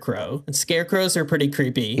scarecrow. And scarecrows are pretty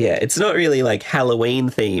creepy. Yeah, it's not really like Halloween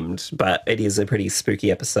themed, but it is a pretty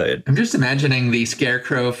spooky episode. I'm just imagining the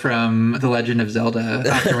scarecrow from The Legend of Zelda,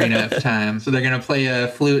 Ocarina of Time. So they're going to play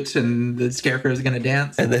a flute and the scarecrow is going to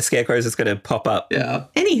dance. And the scarecrow's just going to pop up. Yeah.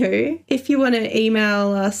 Anywho, if you want to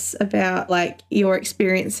email us about like your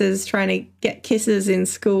experiences trying to get kisses in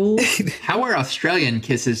school, How are Australian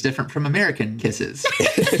kisses different from American kisses?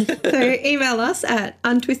 so email us at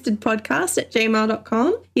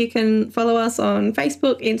untwistedpodcast@gmail.com. You can follow us on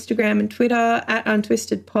Facebook, Instagram, and Twitter at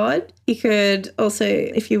untwistedpod. You could also,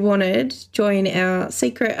 if you wanted, join our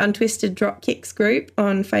secret Untwisted Dropkicks group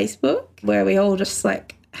on Facebook, where we all just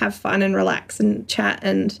like have fun and relax and chat.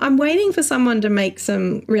 And I'm waiting for someone to make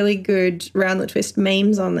some really good Round the Twist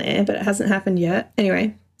memes on there, but it hasn't happened yet.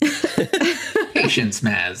 Anyway. Patience,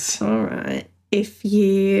 Maz. All right. If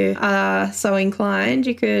you are so inclined,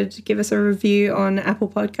 you could give us a review on Apple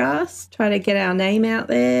Podcasts. Try to get our name out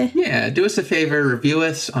there. Yeah, do us a favor, review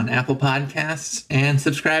us on Apple Podcasts and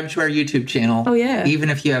subscribe to our YouTube channel. Oh, yeah. Even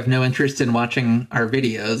if you have no interest in watching our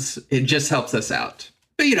videos, it just helps us out.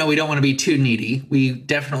 But, you know, we don't want to be too needy. We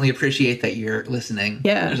definitely appreciate that you're listening.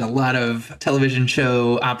 Yeah. There's a lot of television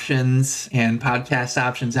show options and podcast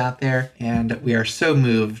options out there. And we are so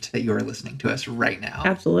moved that you are listening to us right now.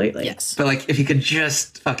 Absolutely. Yes. But, like, if you could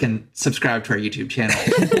just fucking subscribe to our YouTube channel,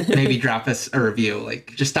 maybe drop us a review.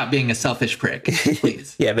 Like, just stop being a selfish prick,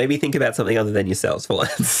 please. Yeah, maybe think about something other than yourselves for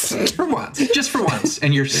once. For once. Just for once.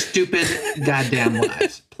 And your stupid goddamn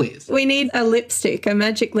lives. Please. We need a lipstick, a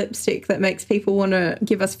magic lipstick that makes people want to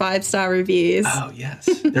give us 5-star reviews. Oh, yes.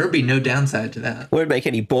 There would be no downside to that. Won't make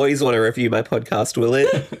any boys want to review my podcast, will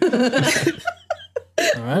it?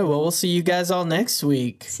 All right. Well, we'll see you guys all next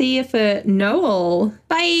week. See you for Noel.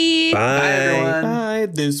 Bye. Bye. Bye, everyone. Bye.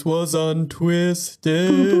 This was Untwisted.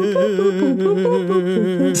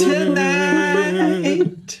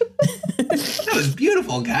 Tonight. That was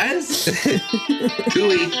beautiful, guys.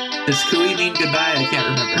 Cooey. Does Cooey mean goodbye? I can't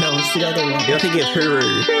remember. No, it's the other one. You're thinking of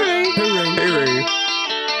hooroo. Hooray. Hooroo.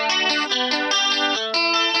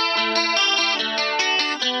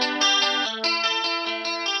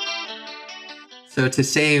 So to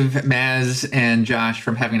save Maz and Josh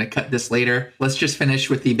from having to cut this later, let's just finish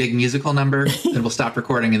with the big musical number, then we'll stop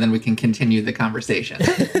recording, and then we can continue the conversation.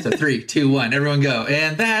 So 3, 2, 1, everyone go.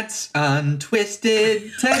 And that's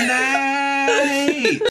Untwisted Tonight.